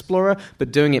API explorer,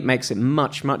 but doing it makes it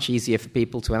much, much easier for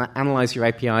people to analyze your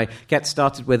API, get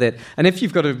started with it. And if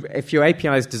your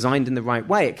API is designed in the right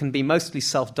way, it can be mostly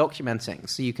self-documenting.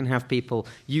 So you can have people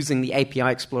using the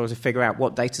API explorer to figure out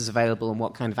what data is available and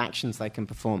what kind of actions they can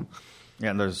perform. Yeah,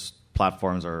 and there's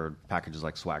platforms or packages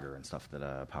like Swagger and stuff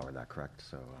that power that, correct?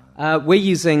 So we're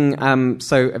using,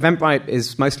 so Eventbrite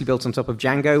is mostly built on top of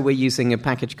Django. We're using a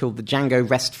package called the Django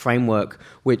REST Framework,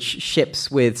 which ships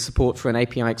with support for an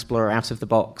API Explorer out of the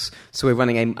box. So we're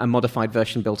running a modified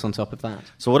version built on top of that.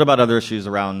 So what about other issues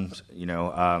around,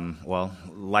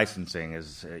 licensing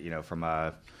is, from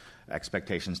a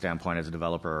expectation standpoint as a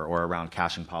developer, or around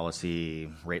caching policy,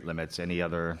 rate limits, any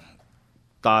other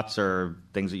thoughts or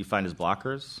things that you find as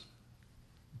blockers?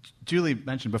 Julie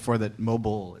mentioned before that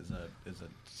mobile is a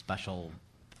special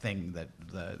thing that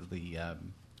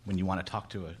when you want to talk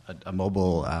to a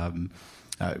mobile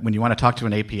when you want to talk to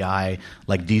an API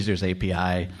like Deezer's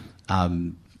API,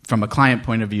 from a client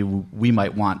point of view, we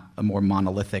might want a more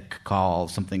monolithic call,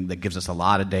 something that gives us a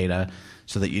lot of data,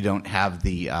 so that you don't have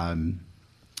the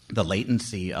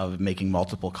latency of making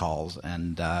multiple calls,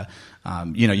 and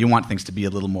you want things to be a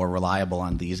little more reliable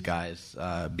on these guys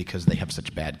because they have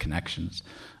such bad connections.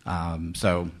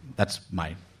 So that's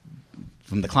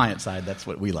from the client side, that's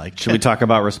what we like. Should we talk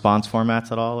about response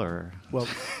formats at all, or? Well,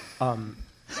 I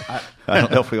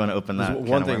don't know if we want to open that.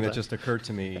 One thing that just occurred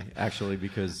to me, actually,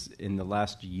 because in the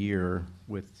last year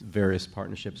with various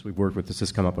partnerships we've worked with, this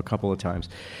has come up a couple of times.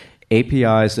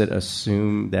 APIs that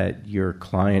assume that your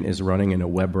client is running in a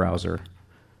web browser,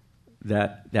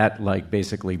 that like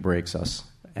basically breaks us.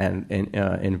 And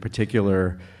in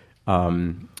particular,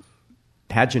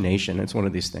 pagination. It's one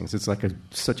of these things. It's like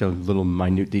such a little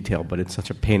minute detail, but it's such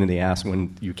a pain in the ass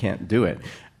when you can't do it.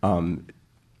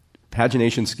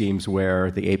 Pagination schemes where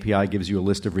the API gives you a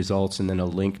list of results and then a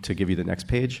link to give you the next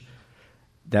page,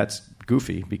 that's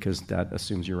goofy because that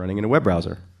assumes you're running in a web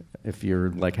browser. If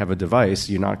you're have a device,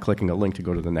 you're not clicking a link to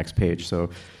go to the next page. So,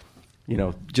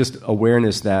 just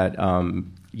awareness that,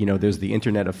 there's the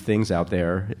Internet of Things out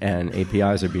there and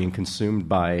APIs are being consumed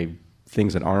by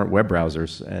things that aren't web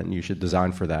browsers, and you should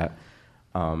design for that.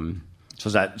 So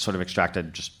is that sort of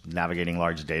extracted just navigating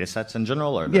large data sets in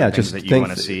general, or things just that you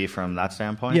want to see from that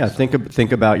standpoint? Yeah,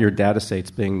 think about your data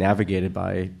sets being navigated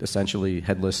by essentially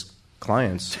headless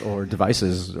clients or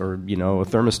devices or, a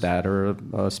thermostat or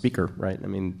a speaker, right? I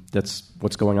mean, that's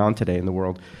what's going on today in the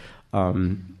world.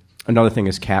 Another thing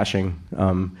is caching,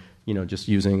 just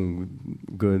using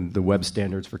the web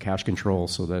standards for cache control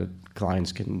so that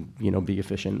clients can, be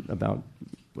efficient about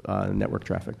network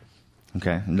traffic.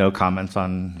 Okay. No comments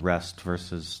on REST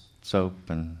versus SOAP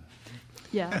and...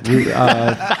 Yeah.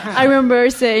 I remember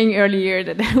saying earlier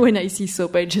that when I see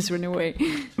SOAP, I just run away.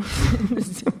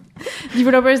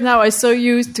 Developers now are so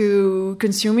used to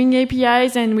consuming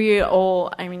APIs, and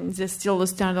there's still a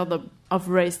standard of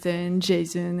REST and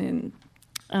JSON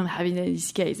and having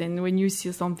this case. And when you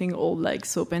see something old like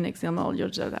SOAP and XML, you're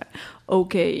just like,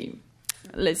 okay,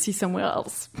 let's see somewhere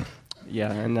else.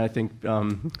 Yeah, and I think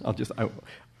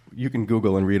you can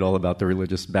Google and read all about the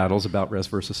religious battles about REST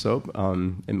versus SOAP.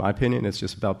 In my opinion, it's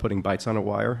just about putting bytes on a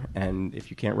wire, and if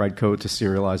you can't write code to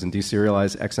serialize and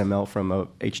deserialize XML from a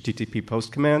HTTP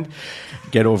post command,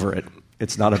 get over it.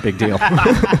 It's not a big deal.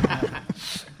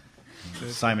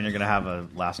 Simon, you're going to have a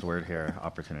last word here,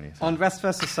 opportunity. On REST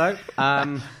versus SOAP,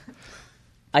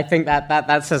 I think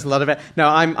that says a lot of it. No,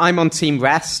 I'm on Team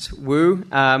REST. Woo.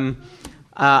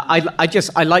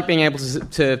 I like being able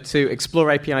to explore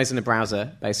APIs in a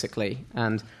browser, basically,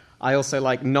 and I also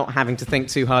like not having to think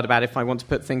too hard about if I want to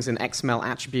put things in XML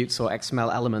attributes or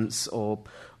XML elements or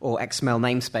XML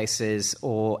namespaces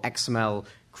or XML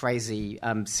crazy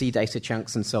C data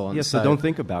chunks and so on. Yeah, so don't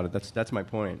think about it. That's my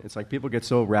point. It's like people get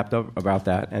so wrapped up about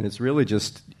that, and it's really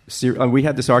just... we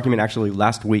had this argument actually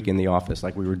last week in the office.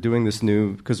 Like we were doing this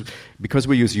new... Because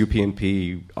we use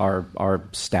UPnP, our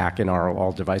stack in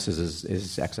all devices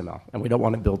is XML, and we don't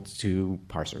want to build two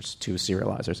parsers, two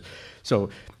serializers. So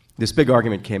this big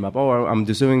argument came up. Oh, I'm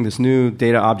doing this new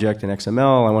data object in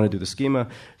XML. I want to do the schema.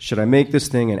 Should I make this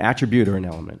thing an attribute or an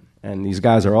element? And these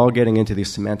guys are all getting into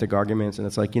these semantic arguments, and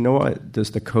it's like, you know what?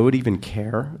 Does the code even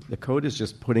care? The code is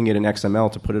just putting it in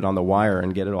XML to put it on the wire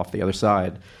and get it off the other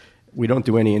side. We don't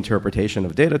do any interpretation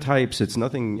of data types. It's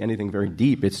anything very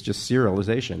deep. It's just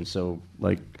serialization. So,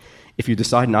 if you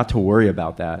decide not to worry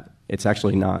about that, it's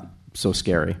actually not so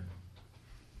scary.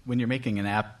 When you're making an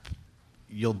app,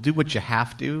 you'll do what you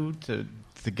have to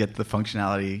get the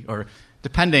functionality, or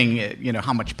depending,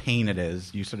 how much pain it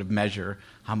is, you sort of measure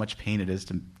how much pain it is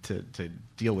to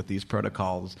deal with these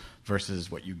protocols versus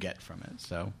what you get from it.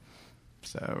 So,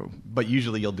 but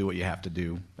usually you'll do what you have to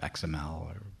do, XML,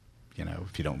 or,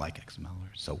 if you don't like XML or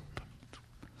SOAP,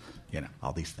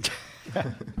 all these things.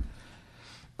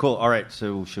 Cool. All right.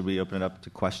 So should we open it up to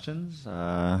questions?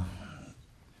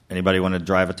 Anybody want to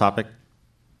drive a topic?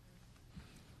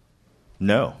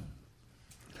 No.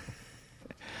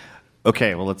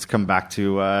 Okay, well, let's come back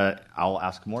to. I'll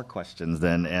ask more questions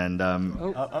then. And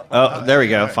there we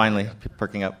go. Finally,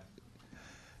 perking up.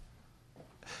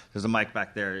 There's a mic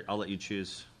back there. I'll let you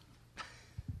choose.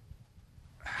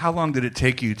 How long did it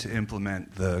take you to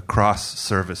implement the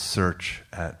cross-service search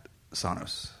at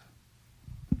Sonos?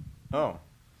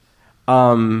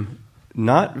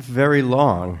 Not very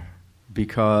long,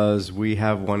 because we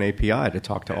have one API to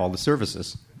talk to all the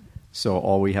services. So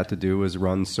all we had to do was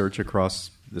run search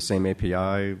across the same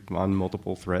API on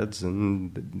multiple threads,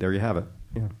 and there you have it.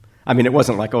 Yeah. I mean, it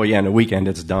wasn't like, oh yeah, in a weekend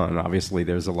it's done. Obviously,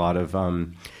 there's a lot of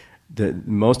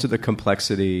most of the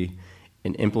complexity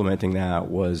in implementing that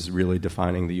was really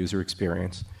defining the user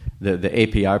experience. The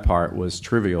API part was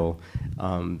trivial.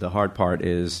 The hard part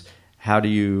is, how do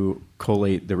you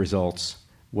collate the results?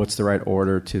 What's the right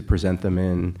order to present them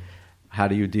in? How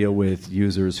do you deal with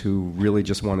users who really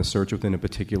just want to search within a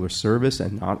particular service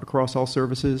and not across all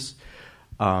services?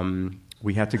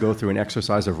 We had to go through an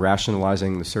exercise of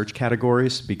rationalizing the search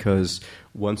categories, because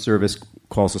one service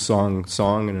calls a song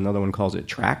and another one calls it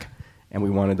track, and we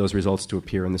wanted those results to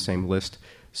appear in the same list.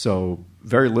 So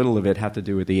very little of it had to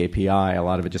do with the API. A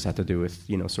lot of it just had to do with,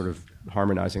 sort of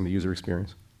harmonizing the user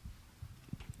experience.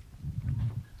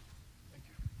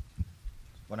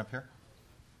 One up here.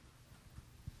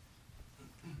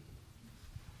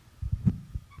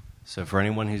 So for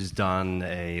anyone who's done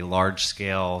a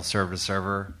large-scale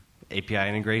server-to-server API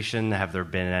integration, have there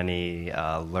been any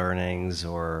learnings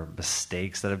or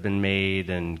mistakes that have been made,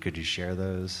 and could you share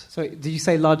those? So did you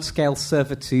say large-scale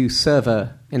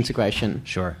server-to-server integration?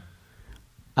 Sure.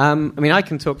 I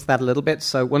can talk to that a little bit.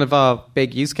 So one of our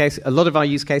big use cases, a lot of our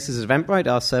use cases at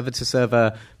Eventbrite are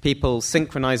server-to-server people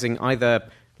synchronizing, either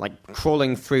like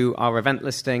crawling through our event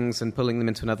listings and pulling them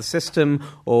into another system,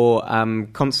 or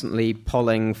constantly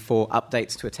polling for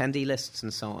updates to attendee lists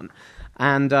and so on.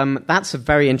 And that's a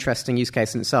very interesting use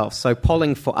case in itself. So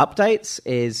polling for updates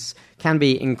can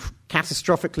be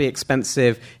catastrophically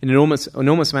expensive in enormous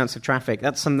amounts of traffic.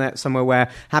 That's somewhere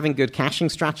where having good caching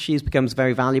strategies becomes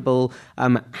very valuable.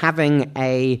 Having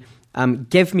a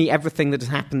give me everything that has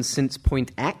happened since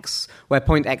point X, where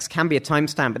point X can be a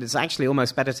timestamp, but it's actually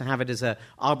almost better to have it as an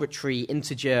arbitrary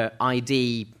integer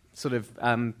ID sort of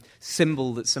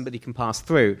symbol that somebody can pass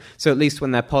through. So at least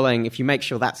when they're polling, if you make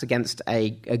sure that's against a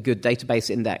good database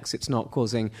index, it's not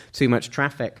causing too much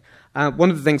traffic. One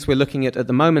of the things we're looking at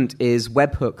the moment is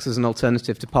webhooks as an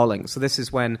alternative to polling. So this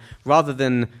is when, rather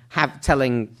than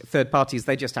telling third parties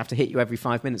they just have to hit you every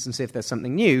 5 minutes and see if there's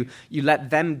something new, you let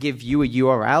them give you a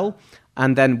URL,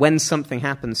 and then when something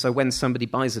happens, so when somebody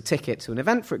buys a ticket to an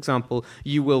event, for example,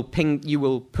 you will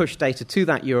push data to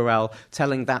that URL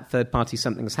telling that third party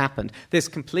something has happened. This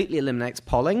completely eliminates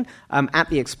polling at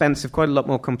the expense of quite a lot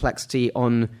more complexity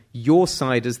on your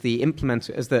side as the implementer,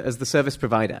 as the service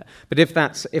provider. But if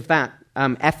that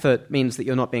effort means that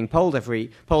you're not being polled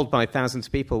by thousands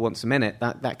of people once a minute,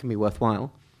 that can be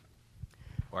worthwhile.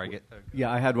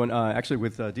 Yeah, I had one actually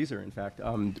with Deezer, in fact.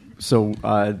 The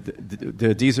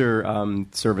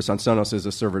Deezer service on Sonos is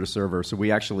a server-to-server. So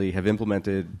we actually have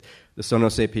implemented the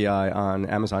Sonos API on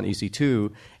Amazon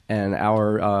EC2, and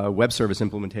our web service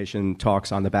implementation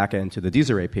talks on the back end to the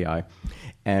Deezer API.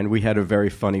 And we had a very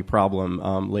funny problem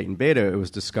late in beta. It was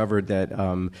discovered that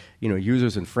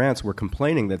users in France were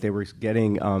complaining that they were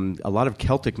getting a lot of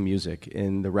Celtic music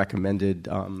in the recommended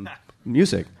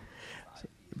music,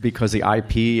 because the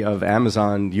IP of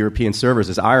Amazon European servers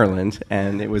is Ireland,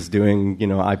 and it was doing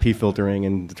IP filtering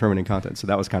and determining content. So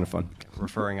that was kind of fun.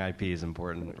 Referring IP is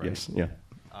important, right? Yes. Yeah.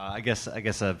 I guess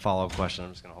a follow-up question.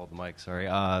 I'm just going to hold the mic. Sorry.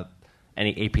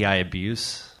 Any API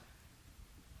abuse?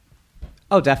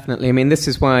 Oh, definitely. I mean, this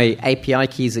is why API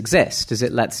keys exist, is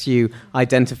it lets you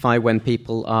identify when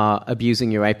people are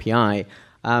abusing your API.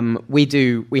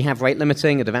 We have rate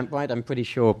limiting at Eventbrite. I'm pretty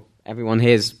sure everyone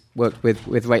here has worked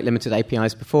with rate-limited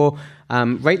APIs before.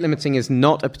 Rate limiting is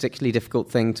not a particularly difficult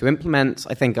thing to implement.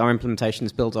 I think our implementation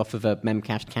is built off of a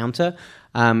memcached counter.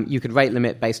 You could rate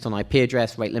limit based on IP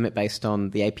address, rate limit based on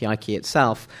the API key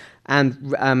itself. And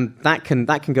that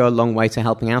can go a long way to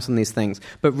helping out on these things.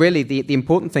 But really, the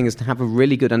important thing is to have a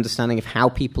really good understanding of how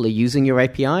people are using your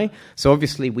API. So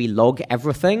obviously, we log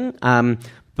everything.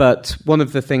 But one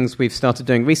of the things we've started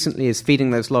doing recently is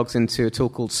feeding those logs into a tool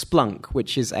called Splunk,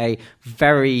 which is a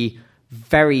very,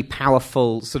 very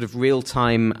powerful sort of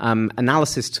real-time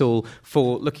analysis tool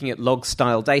for looking at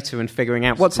log-style data and figuring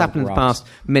out what's happened in the past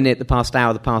minute, the past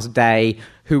hour, the past day,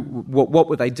 what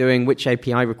were they doing, which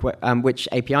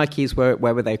API keys where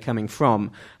were they coming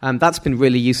from. That's been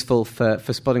really useful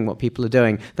for spotting what people are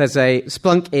doing.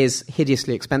 Splunk is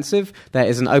hideously expensive. There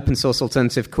is an open source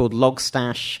alternative called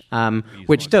Logstash,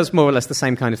 which does more or less the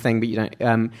same kind of thing, but you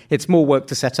don't. It's more work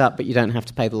to set up, but you don't have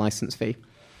to pay the license fee.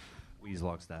 We use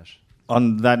Logstash.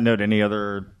 On that note, any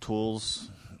other tools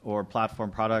or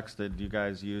platform products that you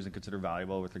guys use and consider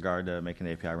valuable with regard to making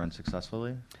the API run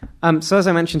successfully? So as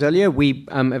I mentioned earlier,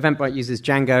 Eventbrite uses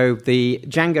Django. The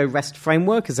Django REST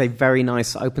framework is a very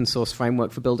nice open source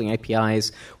framework for building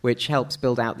APIs, which helps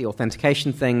build out the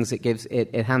authentication things.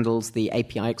 It handles the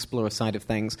API Explorer side of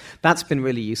things. That's been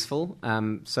really useful,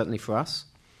 certainly for us.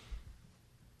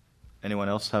 Anyone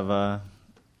else have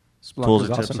Splunk tools is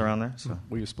or tips awesome. around there? So.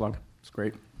 We use Splunk. It's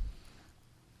great.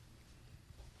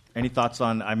 Any thoughts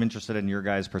on, I'm interested in your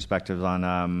guys' perspectives on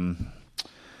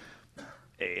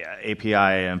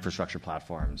API infrastructure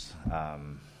platforms,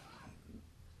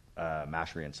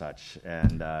 Mashery and such,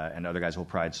 and other guys who will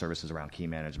provide services around key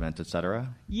management, et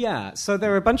cetera? Yeah, so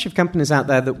there are a bunch of companies out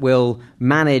there that will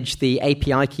manage the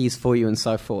API keys for you and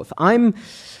so forth.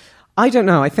 I don't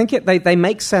know. I think they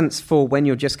make sense for when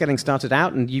you're just getting started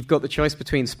out and you've got the choice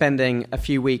between spending a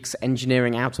few weeks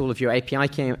engineering out all of your API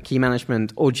key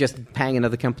management or just paying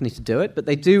another company to do it. But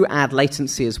they do add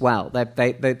latency as well.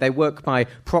 They work by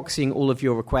proxying all of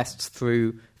your requests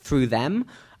through them,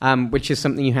 which is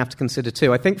something you have to consider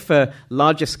too. I think for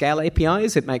larger scale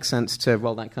APIs, it makes sense to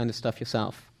roll that kind of stuff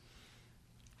yourself.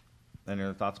 Any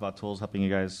other thoughts about tools helping you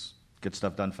guys get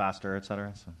stuff done faster, et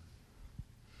cetera? So.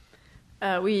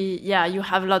 You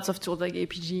have lots of tools like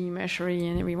APG, Mashery,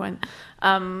 and everyone.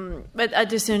 But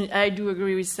at the same, I do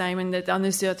agree with Simon that on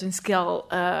a certain scale,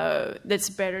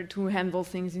 that's better to handle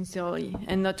things internally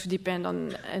and not to depend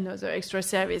on another extra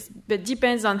service. But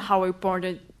depends on how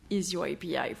important is your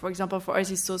API. For example, for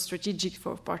us, it's so strategic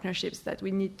for partnerships that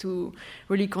we need to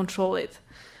really control it.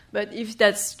 But if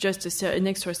that's just an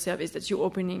extra service that you're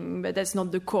opening, but that's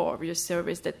not the core of your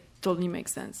service, that totally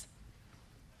makes sense.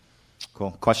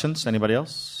 Cool. Questions? Anybody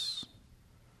else?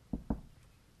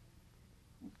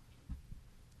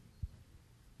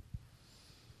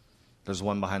 There's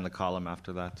one behind the column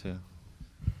after that, too.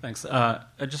 Thanks.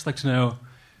 I'd just like to know,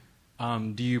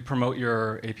 do you promote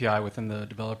your API within the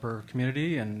developer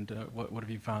community, and what have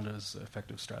you found as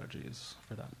effective strategies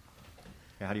for that?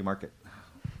 Yeah, how do you market?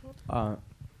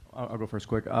 I'll go first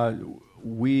quick. Our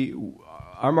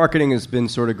marketing has been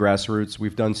sort of grassroots.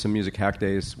 We've done some music hack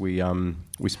days. We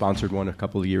sponsored one a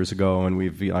couple of years ago, and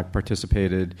we've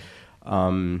participated.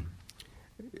 But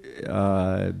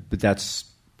that's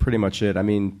pretty much it. I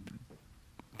mean,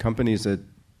 companies that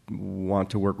want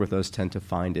to work with us tend to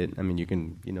find it. I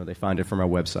mean, they find it from our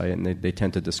website, and they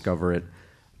tend to discover it.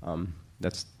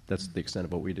 That's the extent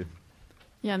of what we do.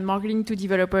 Yeah, and marketing to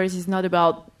developers is not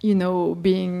about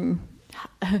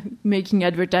making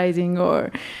advertising or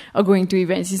going to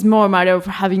events. It's more a matter of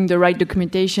having the right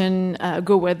documentation,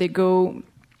 go where they go,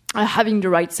 having the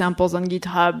right samples on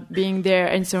GitHub, being there,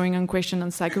 answering on questions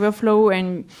on Stack Overflow,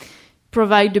 and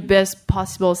provide the best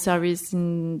possible service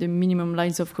in the minimum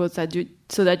lines of code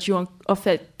so that you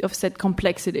offset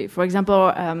complexity. For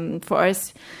example, for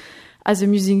us, as a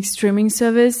music streaming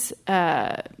service,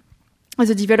 as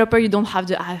a developer, you don't have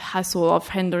the hassle of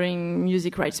handling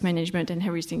music rights management and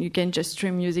everything. You can just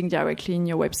stream music directly in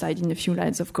your website in a few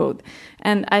lines of code.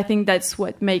 And I think that's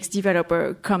what makes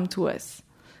developer come to us.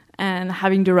 And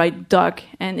having the right doc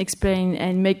and explain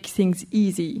and make things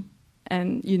easy,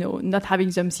 and not having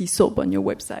them see soap on your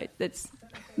website. That's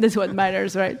what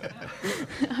matters, right?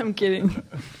 I'm kidding.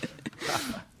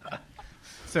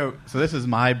 So this is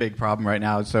my big problem right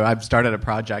now. So I've started a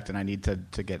project and I need to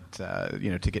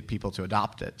get people to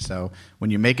adopt it. So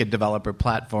when you make a developer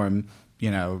platform,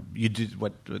 you do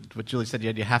what Julie said.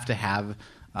 You have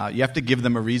to give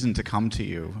them a reason to come to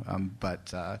you.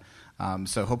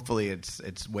 So hopefully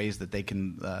it's ways that they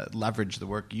can leverage the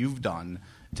work you've done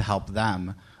to help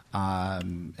them.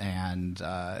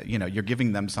 You're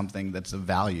giving them something that's of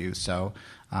value. So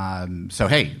you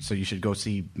should go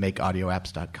see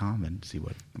makeaudioapps.com and see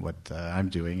what I'm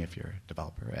doing if you're a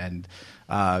developer. And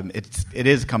it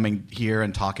is coming here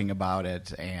and talking about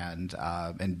it and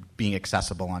being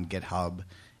accessible on GitHub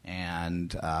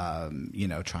and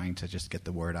trying to just get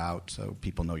the word out so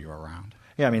people know you're around.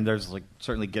 Yeah, I mean, there's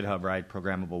certainly GitHub, right?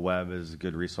 Programmable Web is a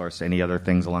good resource. Any other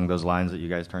things along those lines that you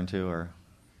guys turn to, or?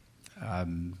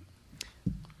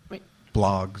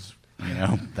 Blogs,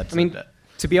 that's.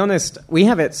 To be honest, we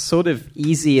have it sort of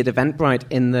easy at Eventbrite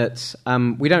in that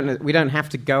we don't have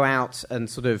to go out and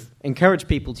sort of encourage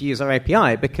people to use our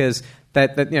API because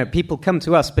people come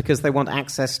to us because they want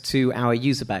access to our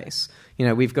user base.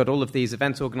 We've got all of these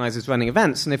event organizers running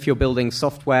events, and if you're building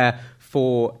software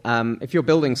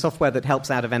that helps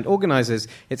out event organizers,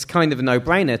 it's kind of a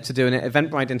no-brainer to do an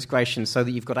Eventbrite integration so that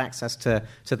you've got access to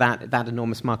that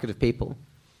enormous market of people.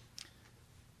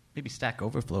 Maybe Stack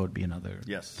Overflow would be another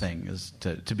thing, is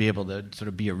to be able to sort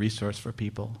of be a resource for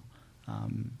people.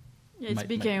 It's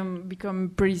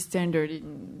become pretty standard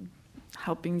in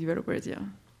helping developers, yeah.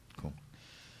 Cool.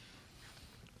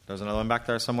 There's another one back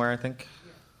there somewhere, I think.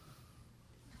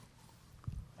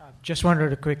 Just wanted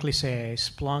to quickly say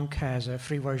Splunk has a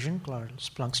free version called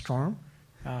Splunk Storm.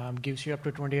 Gives you up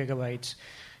to 20 gigabytes.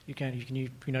 You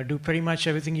can do pretty much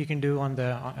everything you can do on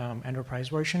the enterprise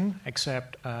version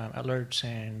except alerts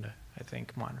and I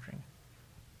think monitoring.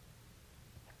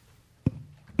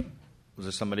 Was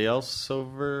there somebody else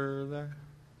over there?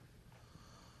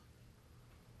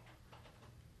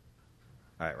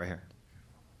 All right, right here.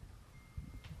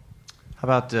 How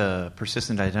about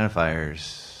persistent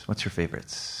identifiers? What's your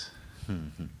favorites?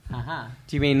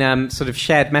 Do you mean sort of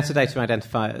shared metadata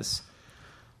identifiers?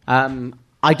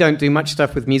 I don't do much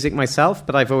stuff with music myself,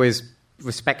 but I've always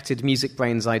respected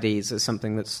MusicBrainz IDs as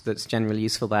something that's generally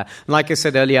useful there. And like I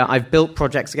said earlier, I've built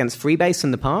projects against Freebase in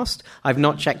the past. I've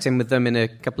not checked in with them in a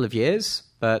couple of years,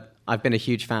 but I've been a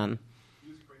huge fan.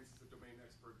 MusicBrainz is the domain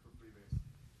expert for Freebase.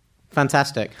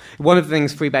 Fantastic. One of the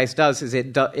things Freebase does is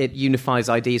it unifies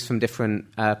IDs from different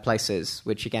places,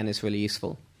 which again is really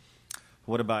useful.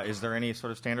 What about, is there any sort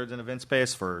of standards in event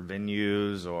space for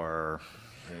venues or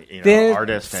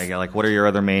artists? Like, what are your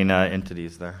other main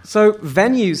entities there? So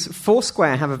venues,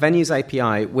 Foursquare have a venues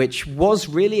API, which was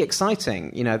really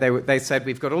exciting. They said,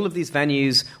 we've got all of these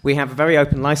venues, we have a very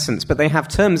open license, but they have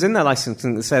terms in their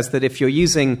licensing that says that if you're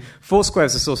using Foursquare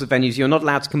as a source of venues, you're not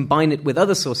allowed to combine it with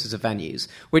other sources of venues,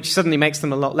 which suddenly makes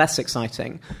them a lot less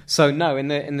exciting. So no, in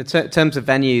the terms of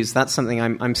venues, that's something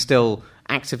I'm still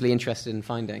actively interested in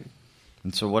finding.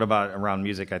 And so what about around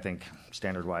music? I think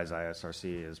standard-wise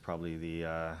ISRC is probably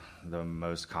the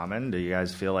most common. Do you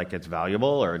guys feel like it's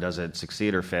valuable, or does it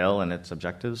succeed or fail in its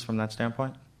objectives from that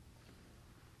standpoint?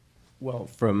 Well,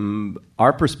 from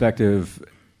our perspective,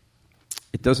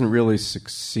 it doesn't really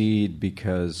succeed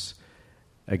because,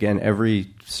 again,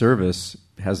 every service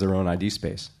has their own ID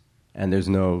space. And there's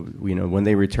no, when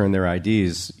they return their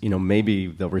IDs, maybe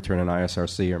they'll return an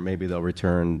ISRC or maybe they'll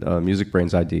return a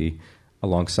MusicBrainz ID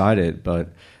alongside it, but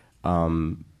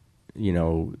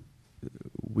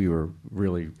we were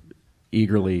really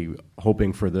eagerly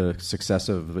hoping for the success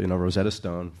of Rosetta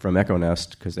Stone from Echo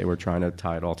Nest because they were trying to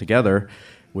tie it all together,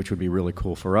 which would be really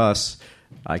cool for us.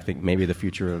 I think maybe the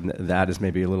future of that is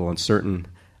maybe a little uncertain,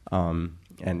 and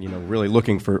really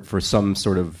looking for some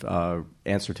sort of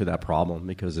answer to that problem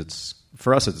because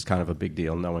for us it's kind of a big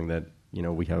deal knowing that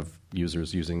we have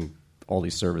users using all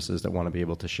these services that want to be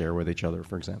able to share with each other,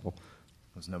 for example.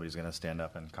 Nobody's going to stand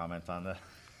up and comment on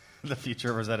the future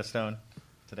of Rosetta Stone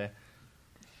today.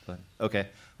 But, okay.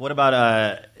 What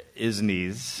about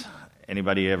ISNIs?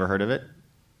 Anybody ever heard of it?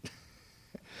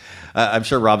 I'm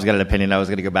sure Rob's got an opinion. I was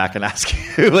going to go back and ask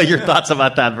you what your thoughts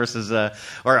about that versus,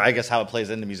 or I guess how it plays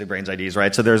into MusicBrainz IDs,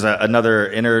 right? So there's another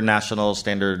international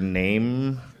standard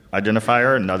name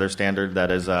identifier, another standard that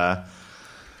is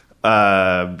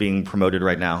being promoted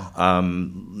right now,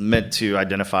 meant to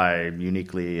identify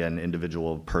uniquely an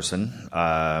individual person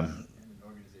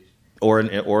or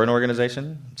an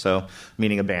organization. So,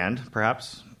 meaning a band,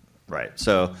 perhaps, right?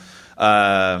 So,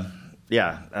 I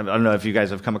don't know if you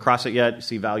guys have come across it yet.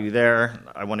 See value there.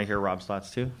 I want to hear Rob's thoughts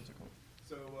too.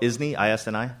 So, ISNI,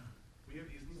 ISNI.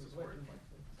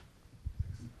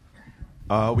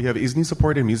 We have ISNI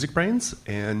support in MusicBrainz,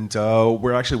 and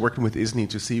we're actually working with ISNI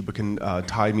to see if we can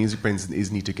tie MusicBrainz and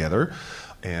ISNI together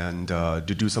and to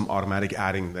do some automatic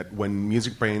adding that when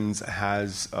MusicBrainz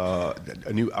has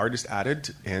a new artist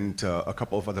added and a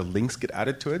couple of other links get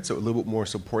added to it, so a little bit more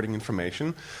supporting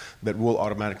information, that will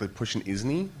automatically push an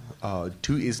ISNI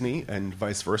to ISNI and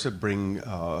vice versa, bring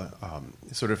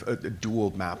sort of a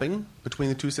dual mapping between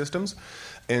the two systems.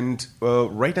 And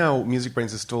right now,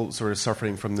 MusicBrainz is still sort of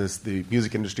suffering from this. The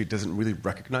music industry doesn't really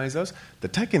recognize us. The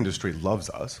tech industry loves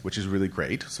us, which is really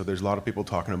great. So there's a lot of people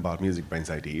talking about MusicBrainz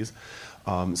IDs.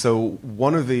 So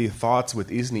one of the thoughts with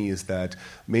ISNI is that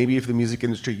maybe if the music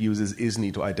industry uses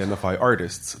ISNI to identify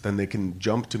artists, then they can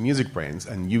jump to MusicBrainz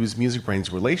and use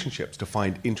MusicBrainz relationships to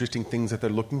find interesting things that they're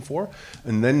looking for,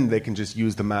 and then they can just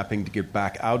use the mapping to get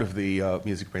back out of the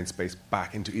MusicBrainz space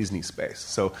back into ISNI space.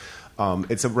 So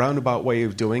it's a roundabout way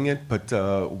of doing it, but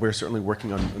we're certainly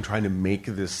working on trying to make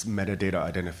this metadata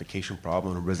identification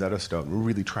problem a Rosetta Stone. We're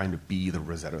really trying to be the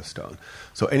Rosetta Stone.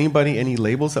 So anybody, any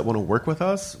labels that want to work with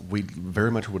us, we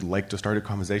very much would like to start a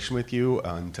conversation with you,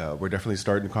 and we're definitely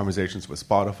starting conversations with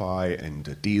Spotify and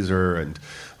Deezer and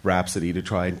Rhapsody to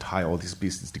try and tie all these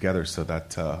pieces together so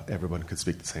that everyone can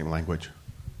speak the same language.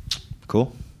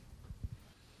 Cool.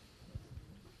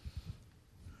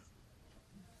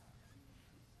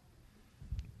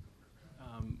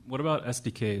 What about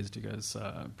SDKs? Do you guys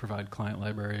provide client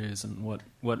libraries, and what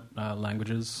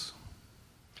languages?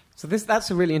 So that's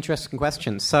a really interesting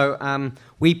question. So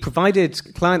we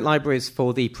provided client libraries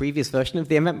for the previous version of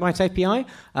the Eventbrite API.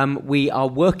 We are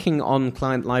working on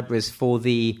client libraries for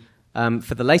the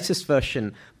latest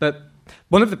version, but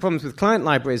one of the problems with client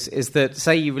libraries is that,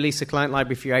 say you release a client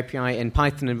library for your API in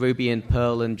Python and Ruby and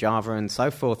Perl and Java and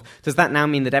so forth, does that now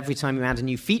mean that every time you add a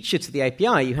new feature to the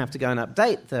API, you have to go and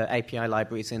update the API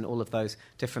libraries in all of those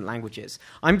different languages?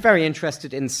 I'm very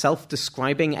interested in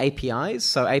self-describing APIs,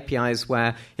 so APIs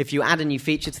where if you add a new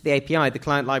feature to the API, the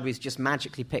client libraries just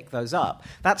magically pick those up.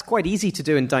 That's quite easy to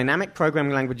do in dynamic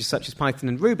programming languages such as Python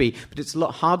and Ruby, but it's a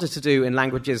lot harder to do in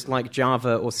languages like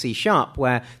Java or C#,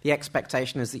 where the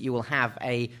expectation is that you will have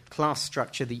a class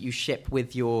structure that you ship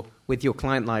with your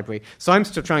client library. So I'm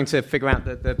still trying to figure out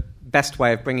the best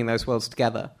way of bringing those worlds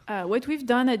together. What we've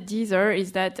done at Deezer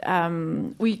is that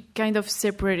we kind of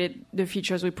separated the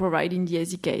features we provide in the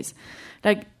SDKs.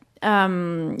 Like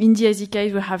in the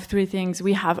SDKs, we have three things.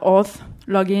 We have auth,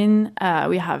 login,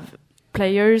 we have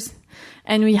players,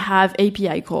 and we have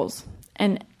API calls.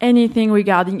 And anything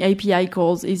regarding API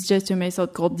calls is just a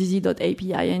method called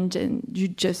dizzy.api, and then you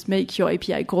just make your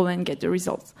API call and get the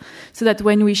results. So that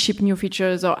when we ship new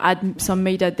features or add some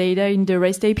metadata in the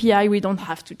REST API, we don't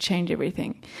have to change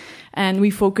everything. And we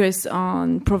focus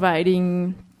on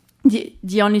providing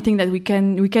the only thing that we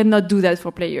cannot do that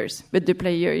for players, but the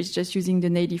player is just using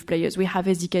the native players. We have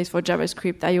SDKs for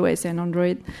JavaScript, iOS, and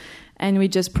Android, and we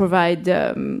just provide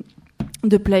the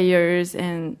players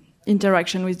and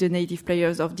interaction with the native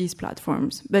players of these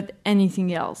platforms, but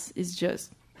anything else is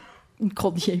just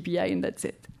called the API, and that's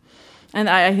it. And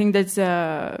I think that's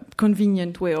a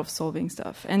convenient way of solving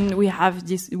stuff. And we have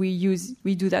this,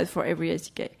 we do that for every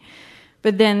SDK.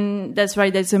 But then that's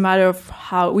right, that's a matter of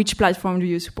which platform do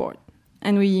you support.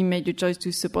 And we made the choice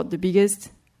to support the biggest,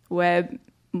 web,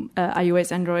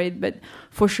 iOS, Android, but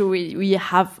for sure we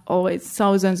have always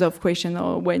thousands of questions.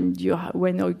 Or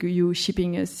when are you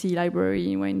shipping a C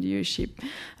library? When do you ship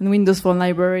a Windows Phone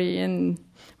library? And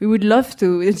we would love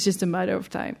to. It's just a matter of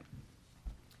time.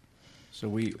 So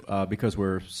we, because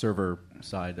we're server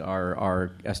side,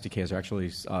 our SDKs are actually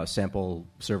sample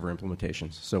server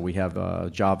implementations. So we have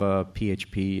Java,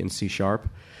 PHP, and C#.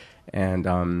 And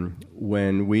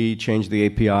when we change the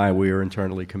API, we are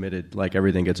internally committed. Like,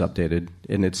 everything gets updated,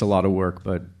 and it's a lot of work.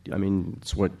 But I mean,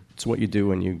 it's what you do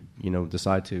when you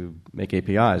decide to make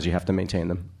APIs. You have to maintain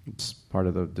them. It's part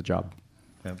of the job.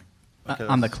 Yeah.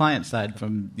 On the client side,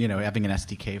 from having an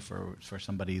SDK for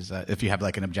somebody's, if you have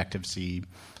like an Objective-C,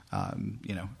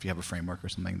 if you have a framework or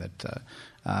something that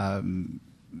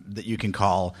you can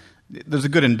call. There's a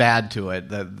good and bad to it.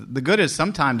 The good is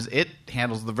sometimes it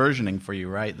handles the versioning for you,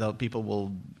 right? People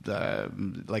will,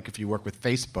 like if you work with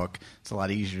Facebook, it's a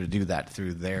lot easier to do that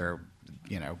through their,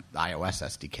 iOS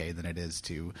SDK than it is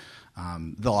to.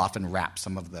 They'll often wrap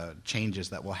some of the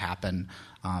changes that will happen.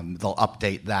 They'll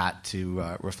update that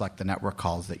to reflect the network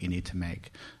calls that you need to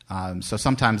make. So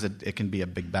sometimes it can be a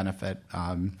big benefit,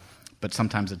 but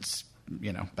sometimes it's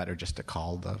better just to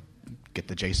get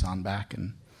the JSON back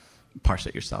and parse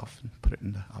it yourself and put it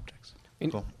into objects.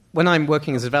 Cool. When I'm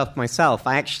working as a developer myself,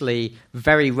 I actually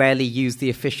very rarely use the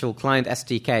official client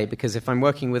SDK, because if I'm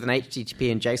working with an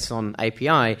HTTP and JSON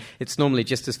API, it's normally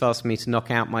just as fast for me to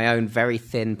knock out my own very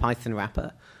thin Python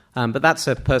wrapper. But that's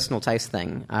a personal taste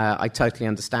thing. I totally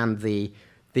understand the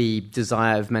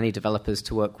desire of many developers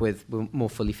to work with more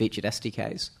fully featured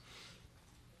SDKs.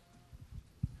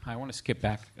 I want to skip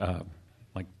back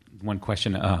one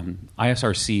question.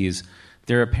 ISRCs.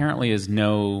 There apparently is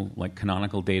no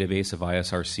canonical database of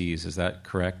ISRCs. Is that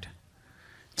correct?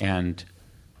 And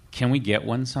can we get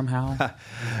one somehow?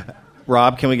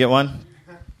 Rob, can we get one?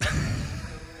 The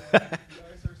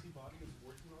ISRC body is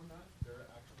working on that. They're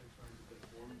actually trying to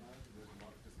perform that. There's a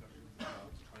lot of discussions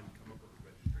about trying to come up with a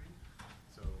registry.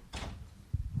 So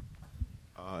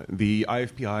The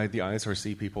IFPI, the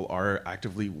ISRC people are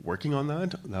actively working on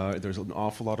that. There's an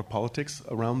awful lot of politics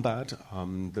around that.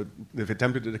 They've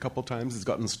attempted it a couple times. It's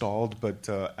gotten stalled, but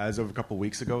as of a couple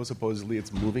weeks ago, supposedly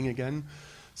it's moving again.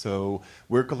 So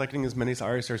we're collecting as many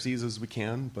ISRCs as we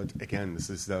can, but again, this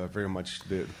is very much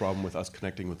the problem with us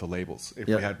connecting with the labels. If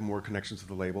we had more connections with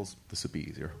the labels, this would be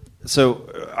easier. So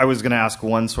I was going to ask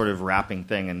one sort of wrapping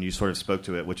thing, and you sort of spoke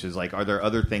to it, which is like, are there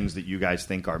other things that you guys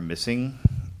think are missing?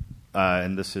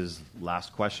 And this is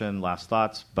last question, last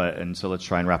thoughts, and so let's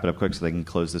try and wrap it up quick so they can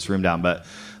close this room down. But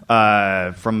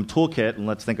from Toolkit, and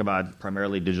let's think about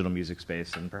primarily digital music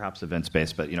space and perhaps event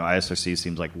space, but ISRC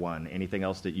seems like one. Anything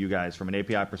else that you guys, from an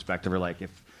API perspective, are like, if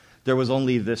there was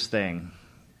only this thing,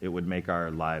 it would make our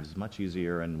lives much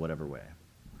easier in whatever way?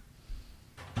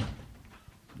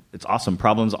 It's awesome.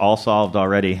 Problems all solved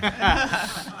already.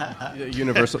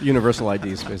 Universal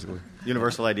IDs, basically.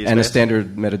 Universal IDs. And a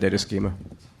standard metadata schema.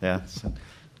 Yeah. So,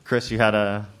 Chris, you had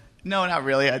a... No, not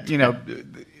really.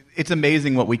 It's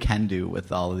amazing what we can do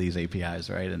with all of these APIs,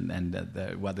 right? And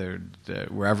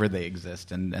wherever they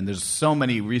exist. And there's so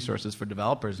many resources for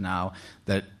developers now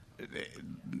that,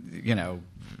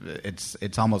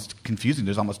 it's almost confusing.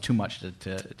 There's almost too much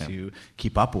to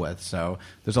keep up with. So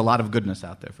there's a lot of goodness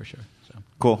out there for sure. So.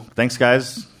 Cool. Thanks,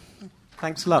 guys.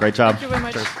 Thanks a lot. Great job. Thank you very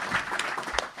much. Cheers.